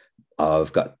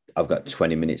I've got I've got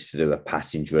 20 minutes to do a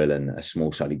passing drill and a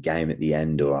small solid game at the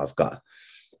end, or I've got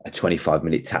a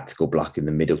 25-minute tactical block in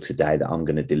the middle today that I'm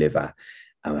going to deliver.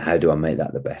 And how do I make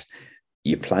that the best?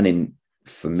 Your planning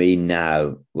for me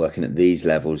now, working at these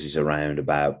levels, is around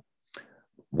about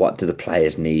what do the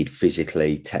players need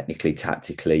physically, technically,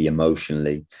 tactically,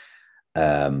 emotionally?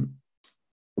 How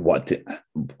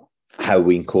are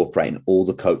we incorporating all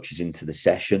the coaches into the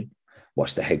session?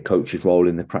 What's the head coach's role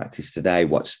in the practice today?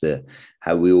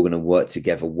 How are we all going to work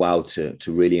together well to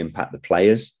really impact the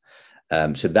players?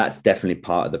 So that's definitely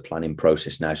part of the planning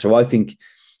process now. So I think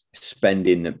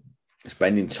spending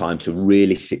time to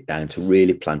really sit down, to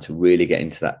really plan, to really get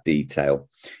into that detail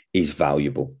is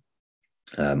valuable.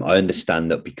 I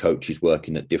understand that be coaches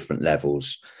working at different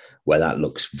levels where that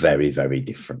looks very, very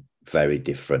different, very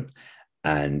different.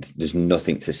 And there's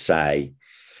nothing to say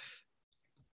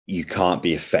you can't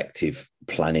be effective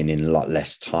planning in a lot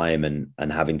less time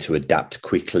and having to adapt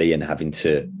quickly and having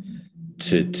to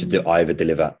either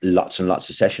deliver lots and lots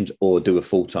of sessions or do a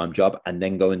full-time job and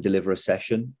then go and deliver a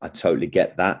session. I totally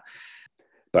get that.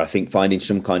 But I think finding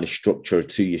some kind of structure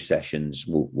to your sessions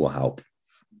will help.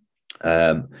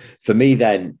 For me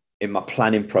then, in my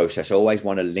planning process, I always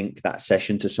want to link that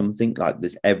session to something. Like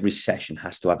every session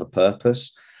has to have a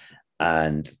purpose.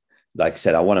 And like I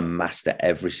said, I want to master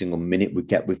every single minute we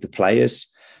get with the players.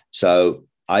 So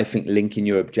I think linking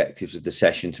your objectives of the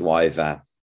session to either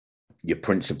your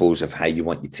principles of how you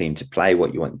want your team to play,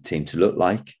 what you want your team to look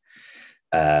like,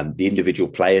 the individual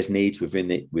players' needs within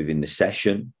the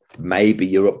session, maybe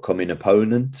your upcoming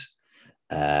opponent,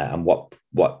 and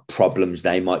what problems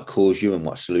they might cause you and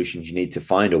what solutions you need to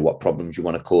find, or what problems you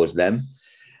want to cause them.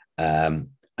 And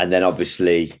then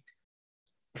obviously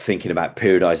thinking about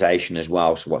periodization as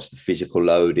well. So what's the physical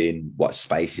loading? What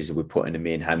spaces are we putting them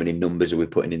in? How many numbers are we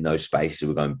putting in those spaces?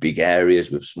 We're going big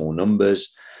areas with small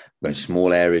numbers. We're going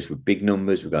small areas with big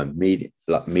numbers. We're going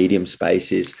medium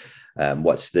spaces.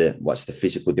 What's the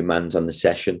physical demands on the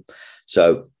session?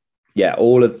 So yeah,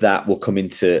 all of that will come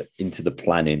into the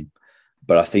planning.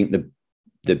 But I think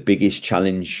the biggest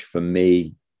challenge for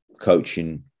me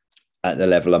coaching at the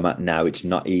level I'm at now, it's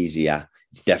not easier.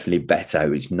 It's definitely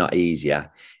better. It's not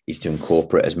easier, is to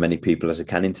incorporate as many people as I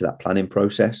can into that planning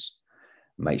process.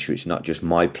 Make sure it's not just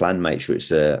my plan. Make sure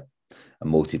it's a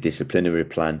multidisciplinary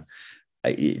plan.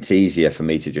 It's easier for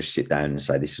me to just sit down and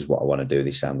say, this is what I want to do.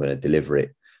 This is how I'm going to deliver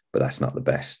it. But that's not the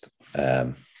best.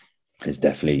 There's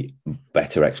definitely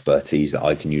better expertise that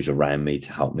I can use around me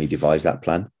to help me devise that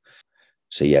plan.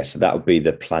 So so that would be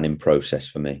the planning process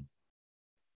for me.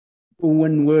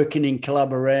 When working in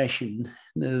collaboration,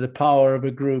 the power of a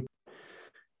group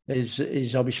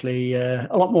is obviously a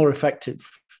lot more effective.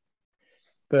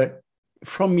 But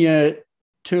from your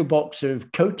toolbox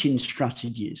of coaching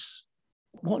strategies,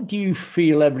 what do you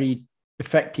feel every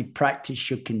effective practice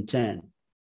should contain?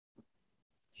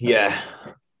 Yeah.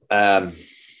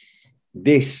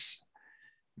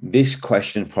 This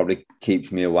question probably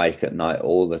keeps me awake at night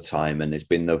all the time, and it's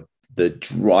been the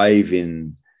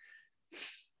driving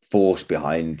force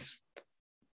behind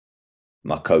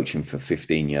my coaching for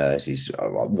 15 years is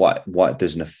what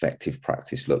does an effective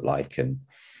practice look like? And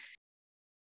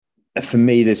for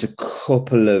me, there's a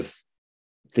couple of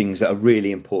things that are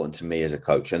really important to me as a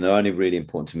coach, and they're only really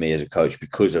important to me as a coach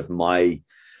because of my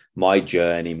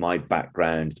journey, my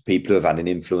background. People who have had an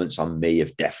influence on me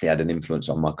have definitely had an influence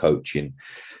on my coaching.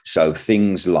 So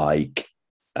things like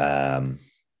high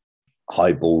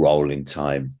ball rolling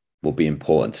time will be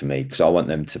important to me because I want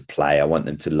them to play. I want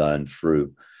them to learn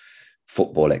through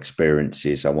football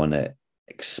experiences. I want to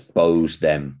expose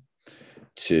them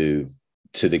to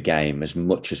the game as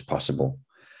much as possible.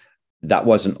 That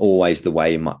wasn't always the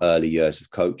way in my early years of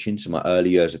coaching. So my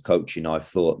early years of coaching, I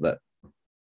thought that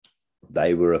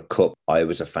they were a cup. I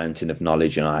was a fountain of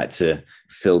knowledge and I had to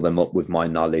fill them up with my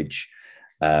knowledge.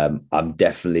 I'm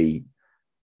definitely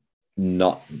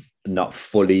not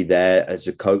fully there as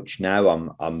a coach now.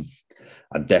 I'm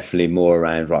definitely more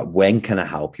around, right, when can I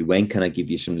help you? When can I give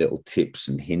you some little tips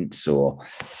and hints or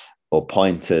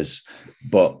pointers?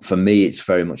 But for me, it's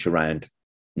very much around,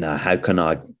 now, how can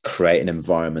I create an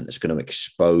environment that's going to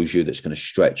expose you, that's going to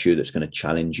stretch you, that's going to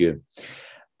challenge you?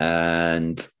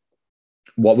 And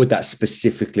what would that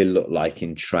specifically look like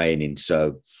in training?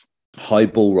 So high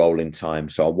ball rolling time.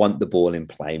 So I want the ball in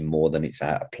play more than it's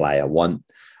out of play. I want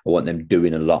them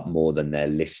doing a lot more than they're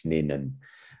listening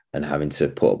and having to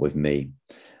put up with me.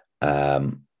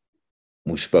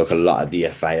 We spoke a lot at the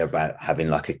FA about having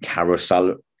like a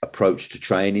carousel approach to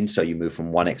training. So you move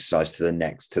from one exercise to the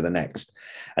next.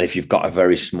 And if you've got a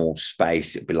very small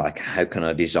space, it'd be like, how can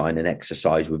I design an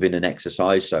exercise within an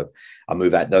exercise? So I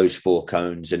move out those 4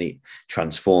 cones and it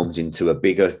transforms into a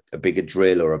bigger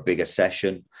drill or a bigger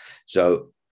session.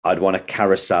 So I'd want a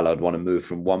carousel. I'd want to move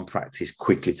from one practice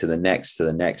quickly to the next.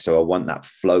 So I want that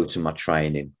flow to my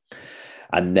training.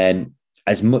 And then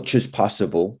as much as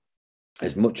possible,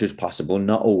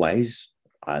 not always,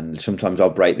 and sometimes I'll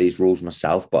break these rules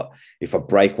myself, but if I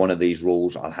break one of these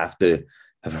rules, I'll have to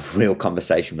have a real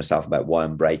conversation with myself about why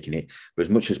I'm breaking it. But as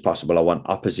much as possible, I want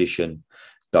opposition,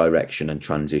 direction, and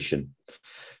transition.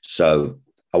 So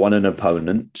I want an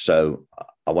opponent. So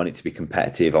I want it to be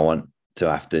competitive. I want to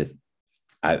have to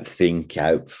outthink,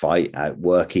 outfight,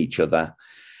 outwork each other.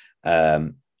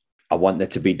 I want there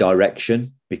to be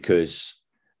direction, because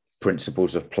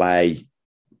principles of play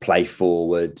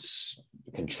forwards,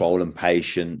 control and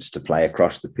patience to play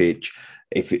across the pitch.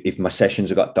 If my sessions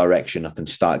have got direction, I can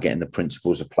start getting the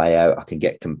principles of play out. I can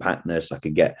get compactness. I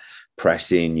can get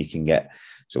pressing.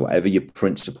 So whatever your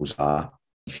principles are,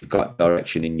 if you've got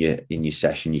direction in your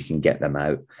session, you can get them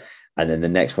out. And then the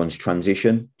next one's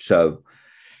transition. So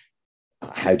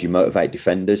how do you motivate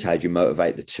defenders? How do you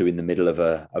motivate the 2 in the middle of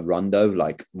a rondo?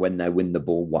 Like when they win the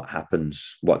ball, what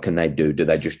happens? What can they do? Do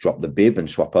they just drop the bib and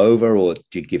swap over? Or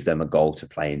do you give them a goal to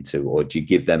play into? Or do you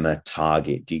give them a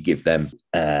target? Do you give them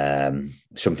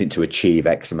something to achieve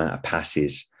X amount of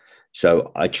passes?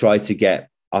 So I try to get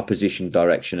opposition,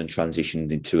 direction, and transition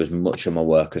into as much of my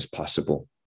work as possible,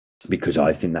 because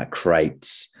I think that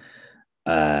creates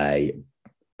a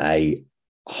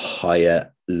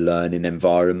higher learning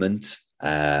environment,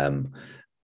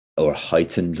 or a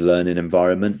heightened learning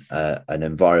environment, an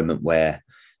environment where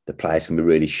the players can be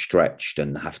really stretched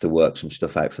and have to work some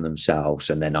stuff out for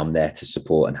themselves. And then I'm there to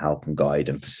support and help and guide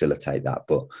and facilitate that.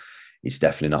 But it's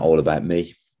definitely not all about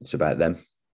me. It's about them.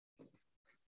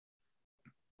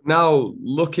 Now,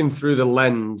 looking through the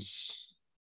lens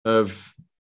of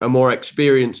a more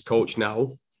experienced coach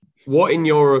now, what in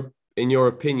your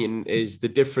opinion is the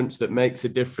difference that makes a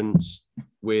difference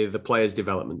with the player's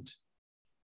development?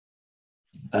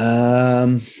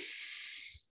 I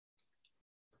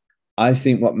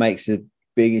think what makes the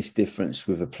biggest difference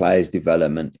with a player's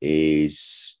development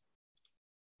is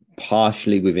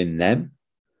partially within them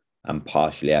and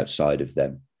partially outside of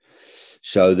them.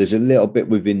 So there's a little bit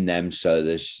within them. So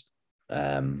there's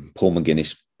Paul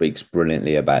McGuinness speaks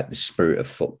brilliantly about the spirit of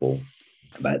football,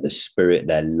 about the spirit,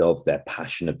 their love, their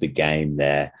passion of the game,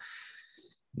 their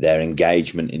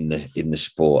engagement in the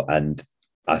sport. And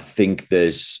I think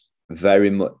there's very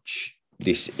much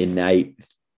this innate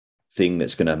thing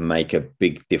that's going to make a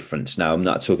big difference. Now, I'm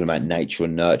not talking about nature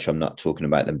and nurture. I'm not talking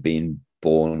about them being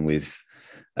born with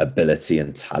ability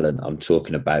and talent. I'm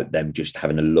talking about them just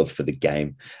having a love for the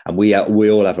game. And we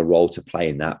all have a role to play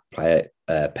in that.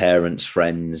 Parents,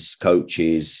 friends,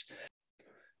 coaches,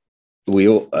 we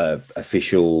all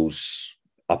officials,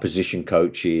 opposition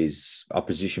coaches,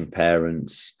 opposition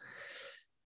parents,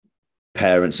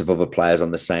 parents of other players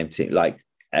on the same team. Like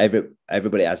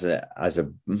everybody has a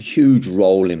huge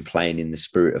role in playing in the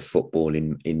spirit of football,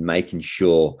 in making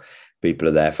sure people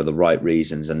are there for the right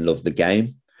reasons and love the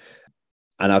game.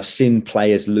 And I've seen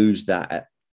players lose that at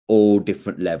all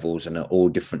different levels and at all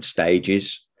different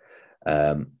stages.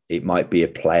 It might be a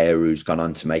player who's gone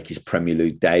on to make his Premier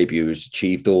League debut, who's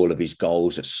achieved all of his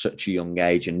goals at such a young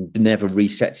age and never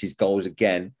resets his goals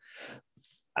again.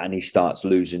 And he starts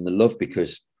losing the love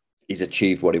because he's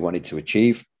achieved what he wanted to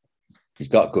achieve. He's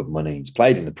got good money. He's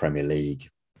played in the Premier League.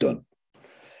 Done.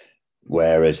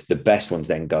 Whereas the best ones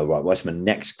then go, right, what's my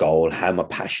next goal? How am I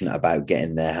passionate about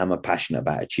getting there? How am I passionate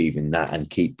about achieving that? And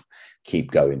keep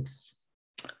going.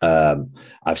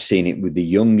 I've seen it with the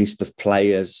youngest of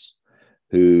players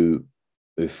who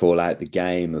fall out the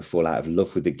game, who fall out of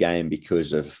love with the game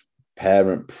because of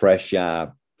parent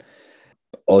pressure,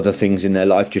 other things in their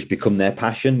life just become their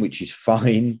passion, which is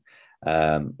fine.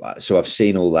 So I've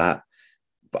seen all that,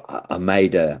 but I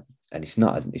made and it's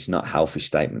not a healthy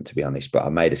statement, to be honest, but I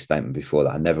made a statement before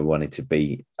that I never wanted to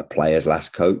be a player's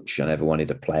last coach. I never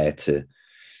wanted a player to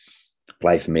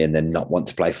play for me and then not want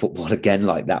to play football again.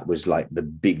 Like that was like the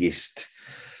biggest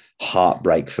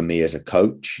heartbreak for me as a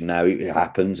coach. Now it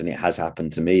happens, and it has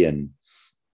happened to me, and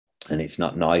it's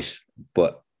not nice,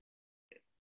 but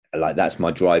like that's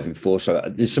my driving force. So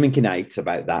there's something innate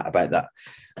about that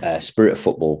spirit of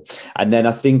football. And then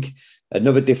I think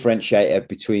another differentiator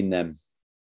between them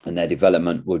and their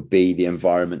development would be the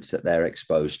environments that they're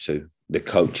exposed to, the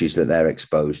coaches that they're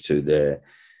exposed to,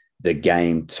 the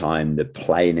game time, the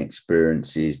playing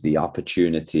experiences, the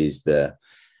opportunities,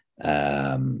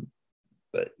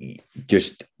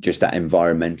 just that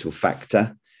environmental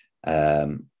factor.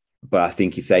 But I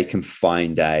think if they can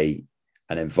find an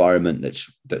environment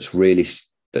that's really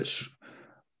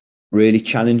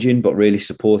challenging but really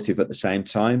supportive at the same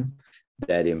time,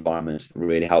 they're the environments that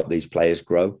really help these players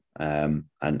grow and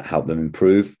help them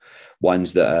improve.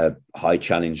 Ones that are high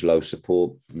challenge, low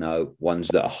support, no. Ones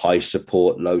that are high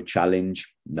support, low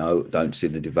challenge, no. Don't see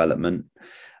the development.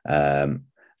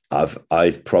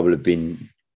 I've probably been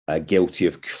guilty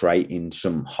of creating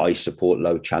some high support,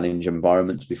 low challenge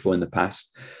environments before in the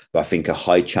past, but I think a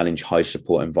high challenge, high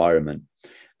support environment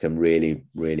can really,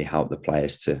 really help the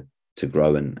players to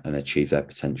grow and achieve their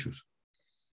potentials.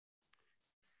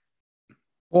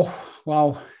 Oh,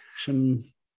 wow. Some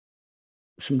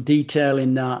detail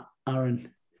in that,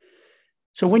 Aaron.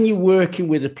 So when you're working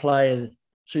with a player,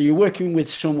 so you're working with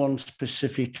someone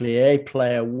specifically, a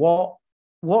player, what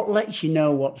lets you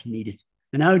know what's needed?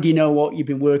 And how do you know what you've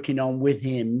been working on with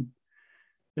him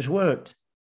has worked?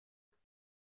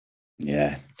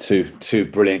 Yeah, two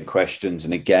brilliant questions.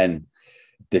 And again,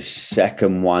 the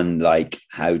second one, like,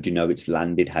 how do you know it's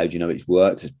landed? How do you know it's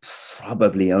worked? Has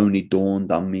probably only dawned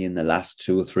on me in the last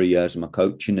 2 or 3 years of my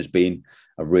coaching as being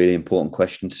a really important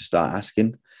question to start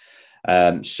asking.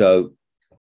 So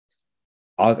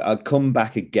I'll come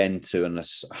back again to, and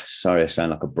sorry, I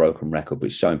sound like a broken record, but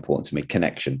it's so important to me.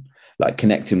 Connection, like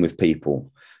connecting with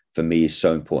people for me is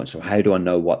so important. So how do I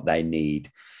know what they need?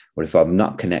 Well, if I'm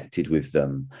not connected with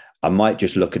them, I might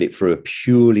just look at it through a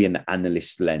purely an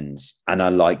analyst lens. And I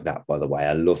like that, by the way.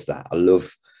 I love that. I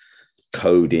love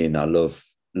coding. I love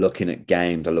looking at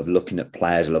games. I love looking at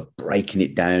players. I love breaking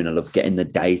it down. I love getting the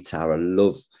data. I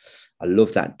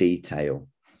love that detail.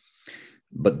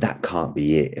 But that can't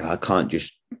be it. I can't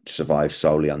just survive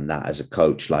solely on that as a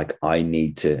coach. Like I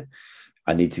need to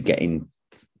get in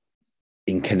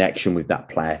connection with that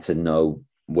player to know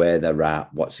where they're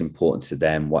at, what's important to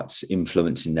them, what's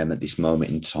influencing them at this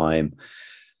moment in time,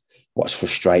 what's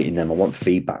frustrating them. I want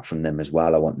feedback from them as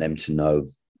well. I want them to know,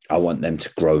 I want them to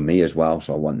grow me as well.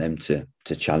 So I want them to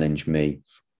challenge me.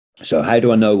 So how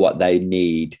do I know what they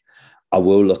need? I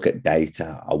will look at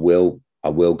data. I will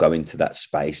go into that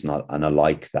space, and I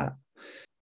like that.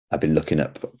 I've been looking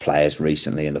at players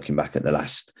recently and looking back at the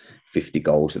last 50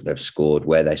 goals that they've scored,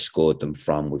 where they scored them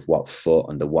from, with what foot,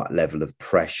 under what level of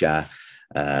pressure,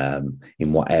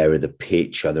 in what area of the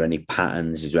pitch. Are there any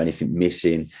patterns? Is there anything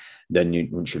missing? Then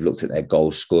once you've looked at their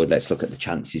goals scored, let's look at the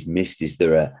chances missed. Is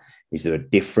there a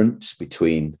difference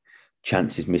between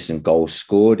chances missed and goals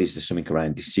scored? Is there something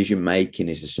around decision making?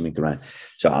 Is there something around?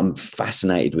 So I'm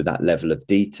fascinated with that level of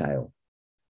detail.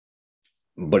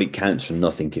 But it counts for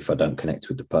nothing if I don't connect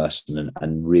with the person.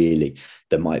 And really,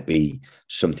 there might be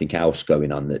something else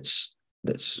going on that's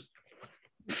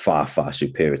far, far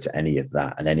superior to any of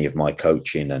that and any of my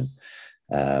coaching. And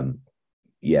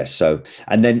so,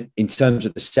 and then in terms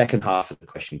of the second half of the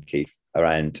question, Keith,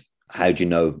 around how do you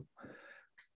know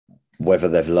whether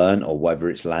they've learned or whether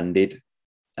it's landed?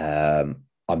 I'm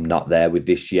not there with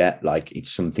this yet. Like, it's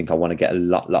something I want to get a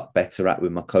lot better at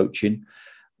with my coaching.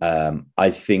 I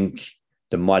think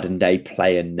the modern day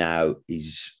player now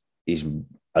is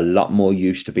a lot more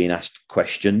used to being asked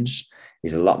questions,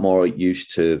 is a lot more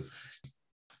used to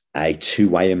a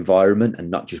two-way environment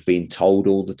and not just being told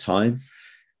all the time.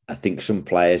 I think some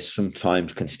players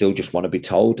sometimes can still just want to be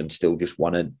told and still just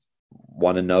want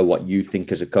to know what you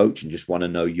think as a coach and just want to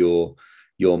know your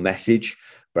message.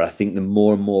 But I think the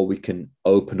more and more we can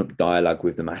open up dialogue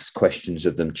with them, ask questions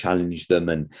of them, challenge them,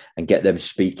 and get them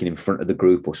speaking in front of the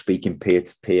group or speaking peer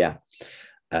to peer.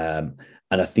 And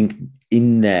I think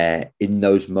in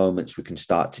those moments, we can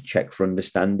start to check for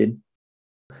understanding.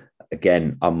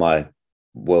 Again, on my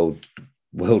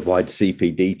worldwide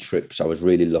CPD trips, I was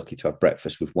really lucky to have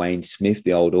breakfast with Wayne Smith,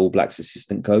 the old All Blacks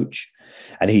assistant coach.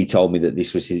 And he told me that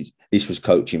this was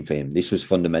coaching for him. This was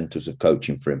fundamentals of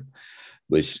coaching for him,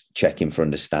 was checking for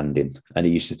understanding. And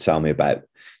he used to tell me about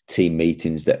team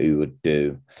meetings that he would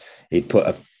do. He'd put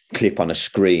a clip on a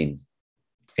screen,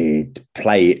 he'd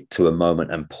play it to a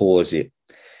moment and pause it.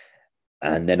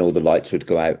 And then all the lights would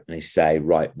go out and he'd say,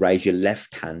 right, raise your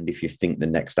left hand if you think the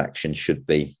next action should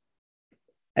be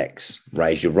X.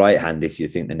 Raise your right hand if you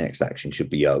think the next action should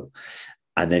be O.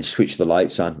 And then switch the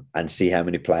lights on and see how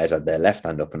many players had their left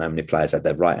hand up and how many players had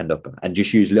their right hand up. And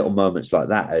just use little moments like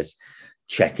that as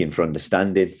checking for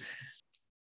understanding.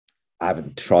 I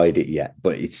haven't tried it yet,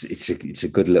 but it's a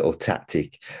good little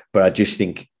tactic. But I just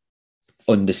think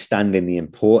understanding the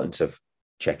importance of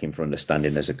checking for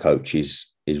understanding as a coach is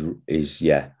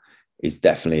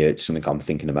definitely something I'm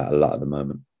thinking about a lot at the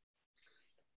moment.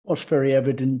 What's very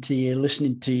evident to you,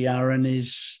 listening to you, Aaron,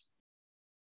 is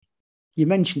You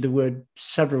mentioned the word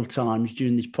several times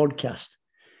during this podcast,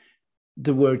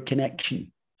 the word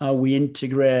connection, how we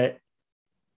integrate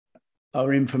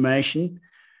our information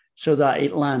so that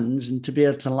it lands. And to be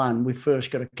able to land, we've first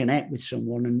got to connect with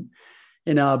someone. And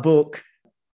in our book,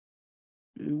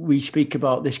 we speak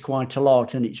about this quite a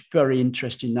lot. And it's very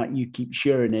interesting that you keep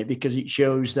sharing it, because it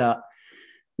shows that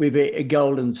we've hit a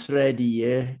golden thread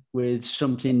here with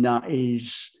something that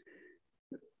is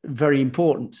very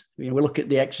important. We look at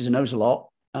the X's and O's a lot,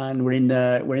 and we're in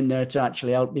there to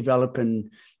actually help develop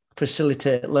and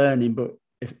facilitate learning. But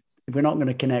if we're not going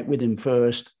to connect with them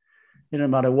first, it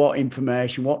doesn't matter what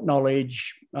information, what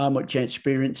knowledge, how much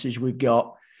experiences we've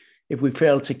got. If we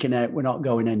fail to connect, we're not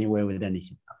going anywhere with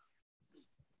anything.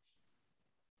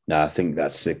 No, I think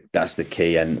that's the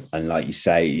key, and like you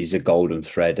say, it's a golden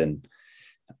thread, and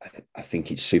I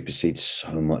think it supersedes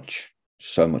so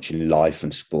much in life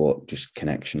and sport. Just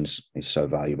connections is so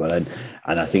valuable, and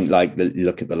I think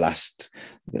look at the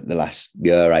last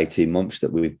year, 18 months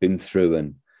that we've been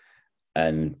through,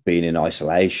 and being in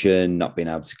isolation, not being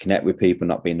able to connect with people,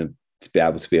 not being to be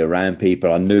able to be around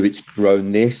people. I knew it's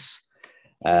grown this,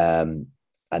 and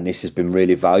this has been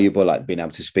really valuable. Like being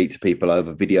able to speak to people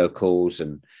over video calls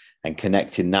and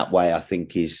connecting that way, I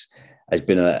think has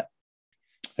been a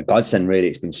godsend. Really,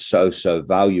 it's been so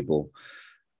valuable.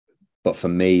 But for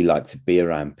me, like to be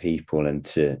around people and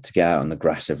to get out on the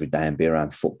grass every day and be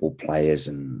around football players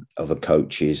and other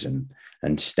coaches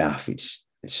and staff, it's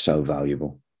so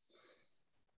valuable.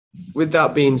 With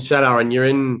that being said, Aaron, you're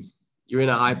in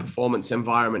a high performance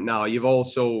environment now. You've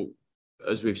also,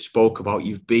 as we've spoke about,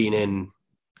 you've been in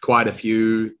quite a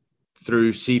few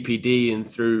through CPD and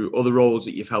through other roles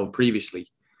that you've held previously.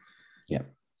 Yeah.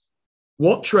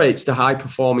 What traits do high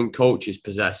performing coaches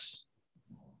possess?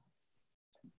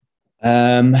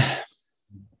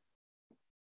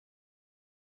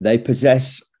 They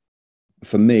possess,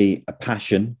 for me, a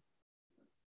passion,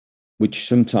 which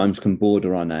sometimes can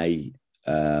border on a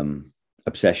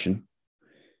obsession,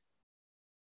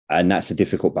 and that's a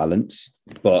difficult balance.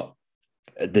 But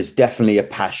there's definitely a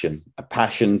passion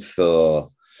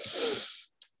for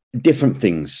different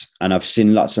things, and I've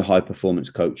seen lots of high performance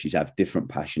coaches have different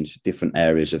passions for different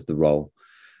areas of the role.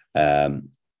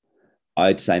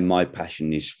 I'd say my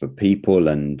passion is for people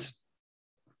and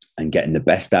getting the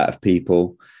best out of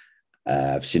people.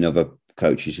 I've seen other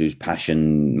coaches whose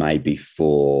passion may be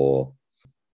for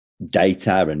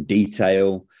data and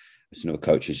detail. I've seen other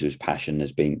coaches whose passion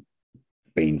has been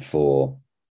for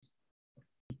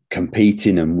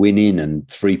competing and winning and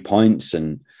 3 points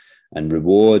and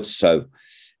rewards. So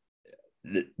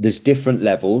there's different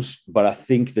levels, but I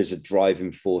think there's a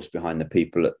driving force behind the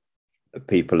people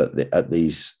at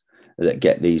these that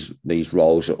get these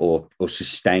roles or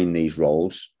sustain these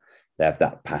roles. They have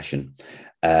that passion.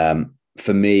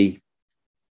 For me,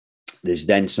 there's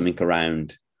then something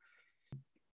around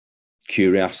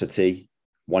curiosity,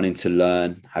 wanting to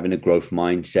learn, having a growth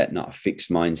mindset, not a fixed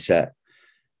mindset.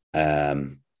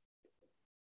 I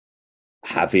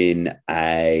think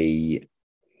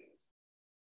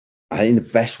the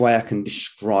best way I can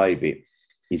describe it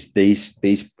is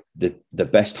the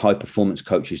best high performance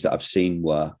coaches that I've seen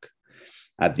work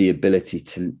have the ability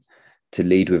to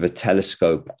lead with a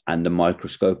telescope and a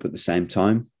microscope at the same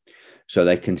time. So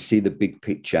they can see the big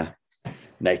picture.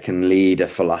 They can lead a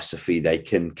philosophy. They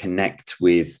can connect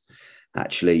with,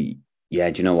 actually, yeah,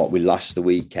 do you know what? We lost the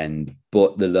weekend,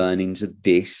 but the learnings of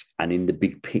this, and in the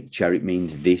big picture, it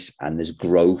means this, and there's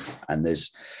growth,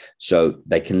 so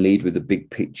they can lead with the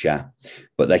big picture,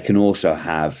 but they can also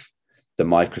have the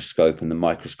microscope and the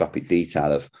microscopic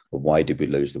detail of why did we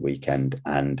lose the weekend,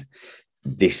 and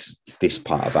this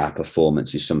part of our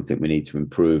performance is something we need to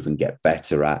improve and get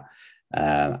better at,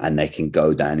 and they can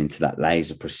go down into that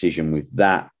laser precision with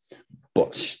that,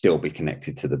 but still be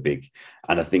connected to the big.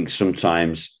 And I think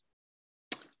sometimes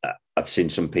I've seen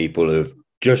some people who've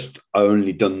just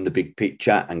only done the big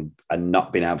picture and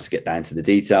not been able to get down to the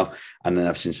detail. And then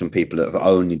I've seen some people that have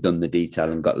only done the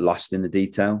detail and got lost in the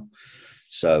detail.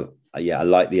 So yeah, I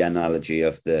like the analogy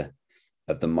of the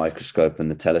microscope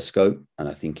and the telescope. And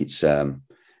I think it's a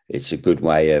good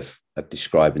way of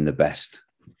describing the best.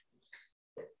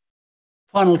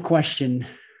 Final question,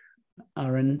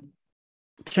 Aaron.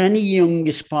 To any young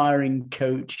aspiring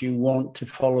coach who want to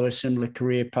follow a similar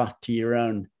career path to your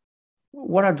own,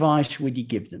 what advice would you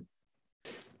give them?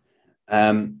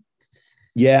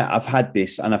 Yeah, I've had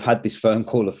this phone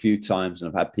call a few times, and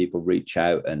I've had people reach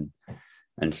out and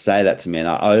say that to me. And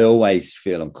I always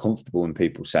feel uncomfortable when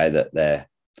people say that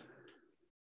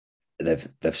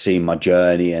they've seen my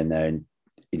journey and they're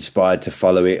inspired to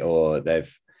follow it, or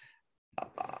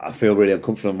I feel really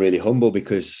uncomfortable and really humble,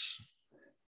 because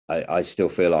I still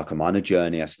feel like I'm on a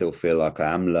journey. I still feel like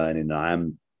I am learning.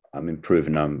 I'm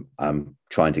improving. I'm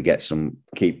trying to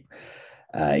keep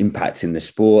impacting the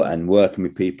sport and working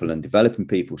with people and developing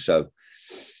people. So,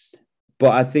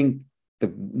 but I think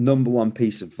the number one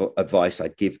piece of advice I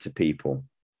give to people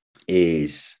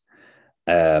is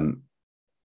never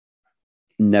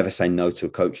say no to a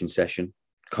coaching session.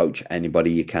 Coach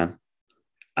anybody you can.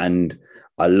 And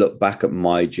I look back at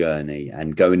my journey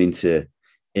and going into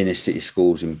inner city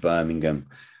schools in Birmingham,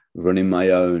 running my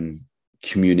own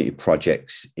community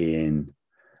projects in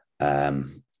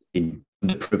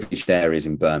privileged areas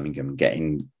in Birmingham,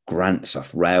 getting grants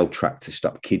off Rail Track to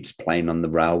stop kids playing on the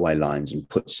railway lines and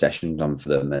put sessions on for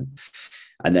them,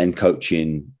 and then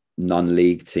coaching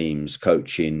non-league teams,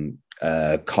 coaching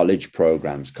college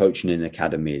programs, coaching in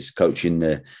academies, coaching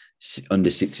the under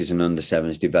sixes and under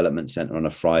sevens development centre on a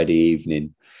Friday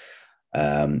evening,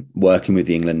 working with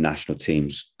the England national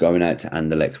teams, going out to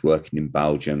Anderlecht, working in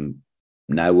Belgium,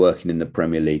 now working in the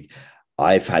Premier League.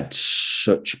 I've had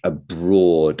such a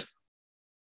broad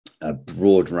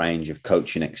range of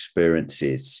coaching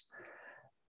experiences,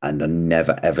 and I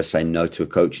never ever say no to a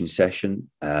coaching session,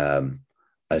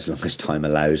 as long as time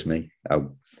allows me. I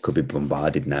could be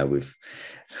bombarded now with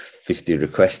 50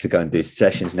 requests to go and do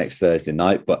sessions next Thursday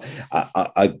night, but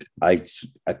I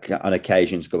on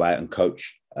occasions go out and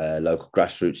coach a local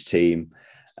grassroots team.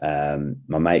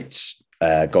 My mate's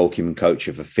goalkeeping coach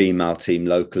of a female team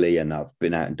locally, and I've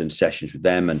been out and done sessions with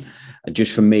them. And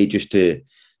just for me, just to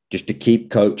keep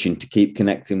coaching, to keep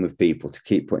connecting with people, to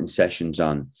keep putting sessions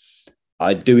on.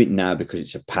 I do it now because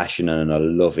it's a passion and I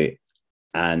love it.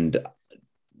 And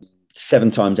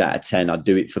 7 times out of 10, I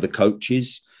do it for the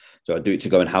coaches. So I do it to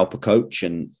go and help a coach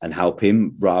and help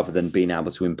him, rather than being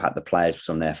able to impact the players, because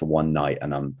I'm there for one night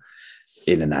and I'm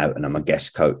in and out and I'm a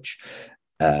guest coach.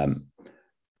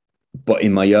 But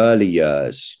in my early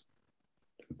years,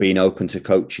 being open to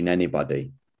coaching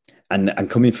anybody and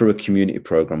coming through a community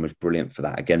program was brilliant for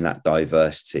that. Again, that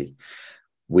diversity.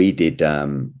 We did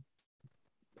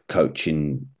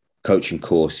coaching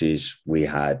courses. We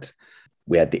had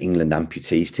the England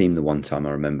amputees team the one time.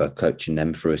 I remember coaching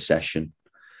them through a session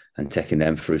and taking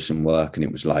them through some work, and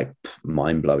it was like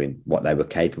mind-blowing what they were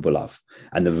capable of,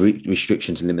 and the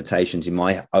restrictions and limitations in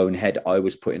my own head I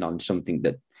was putting on something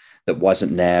that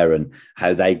wasn't there, and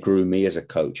how they grew me as a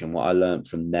coach, and what I learned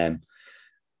from them.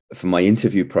 For my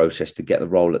interview process to get the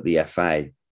role at the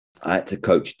FA, I had to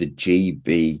coach the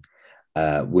GB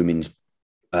women's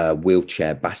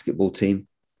wheelchair basketball team.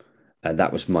 And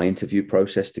that was my interview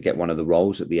process to get one of the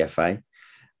roles at the FA.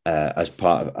 As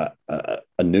part of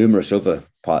a numerous other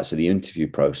parts of the interview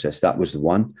process, that was the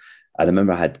one. I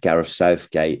remember I had Gareth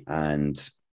Southgate and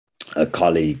a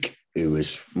colleague who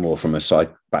was more from a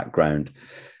psych background,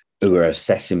 who were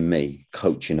assessing me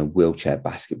coaching a wheelchair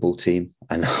basketball team.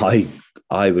 And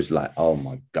I was like, oh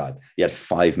my God, you had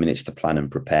 5 minutes to plan and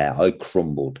prepare. I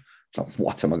crumbled. Like,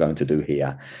 what am I going to do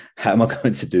here? How am I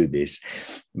going to do this?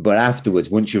 But afterwards,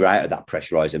 once you're out of that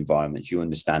pressurized environment, you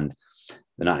understand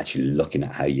they're not actually looking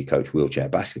at how you coach wheelchair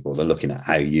basketball. They're looking at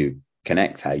how you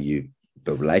connect, how you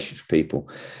build relationships with people.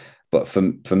 But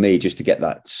for me, just to get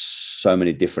that so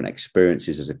many different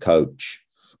experiences as a coach,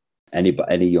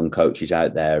 any young coaches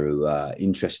out there who are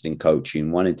interested in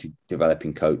coaching, wanting to develop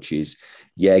in coaches,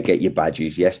 get your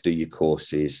badges, do your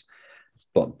courses,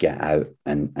 but get out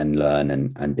and learn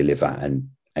and deliver and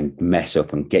mess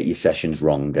up and get your sessions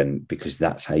wrong, and because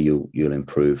that's how you'll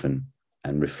improve and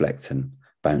reflect and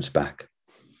bounce back.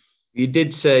 You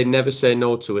did say never say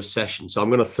no to a session, so I'm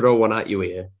going to throw one at you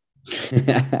here.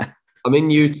 I'm in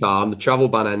Utah and the travel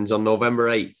ban ends on November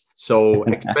 8th, so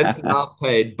expenses aren't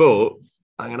paid, but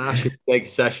I'm going to ask you to take a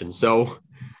session. So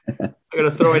I'm going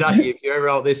to throw it at you. If you're ever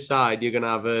out this side, you're going to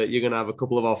have a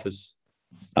couple of offers.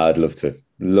 I'd love to.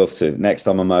 Next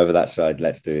time I'm over that side,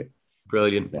 let's do it.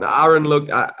 Brilliant. Now, Aaron,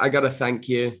 look, I got to thank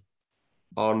you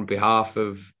on behalf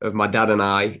of my dad and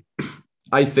I.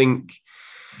 I think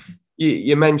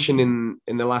you mentioned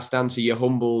in the last answer, you're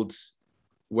humbled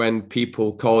when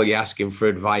people call you asking for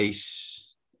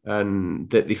advice and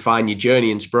that they find your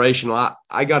journey inspirational.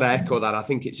 I got to echo that. I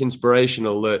think it's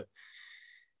inspirational that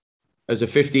as a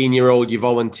 15-year-old, you're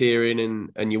volunteering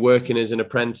and you're working as an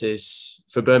apprentice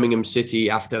for Birmingham City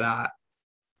after that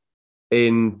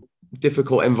in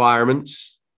difficult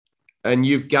environments. And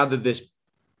you've gathered this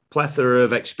plethora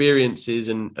of experiences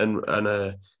and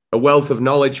a wealth of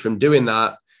knowledge from doing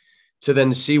that to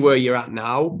then see where you're at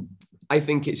now. I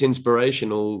think it's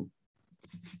inspirational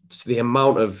to the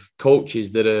amount of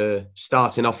coaches that are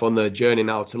starting off on their journey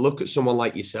now to look at someone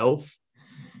like yourself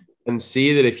and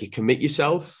see that if you commit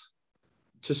yourself,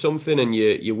 to something and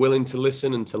you're willing to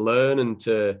listen and to learn and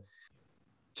to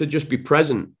just be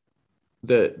present,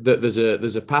 that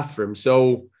there's a path for him.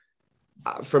 So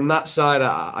from that side,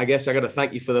 I guess I got to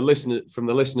thank you for the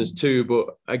listeners too.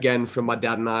 But again, from my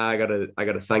dad and I got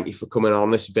to thank you for coming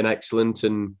on. This has been excellent,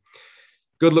 and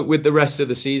good luck with the rest of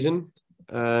the season.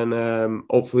 And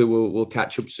hopefully we'll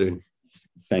catch up soon.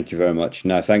 Thank you very much.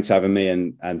 No, thanks for having me,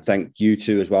 and thank you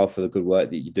too as well for the good work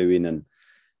that you're doing.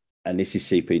 And this is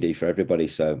CPD for everybody.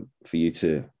 So for you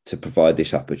to provide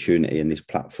this opportunity and this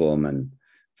platform, and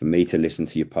for me to listen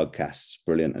to your podcasts,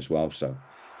 brilliant as well. So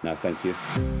no, thank you.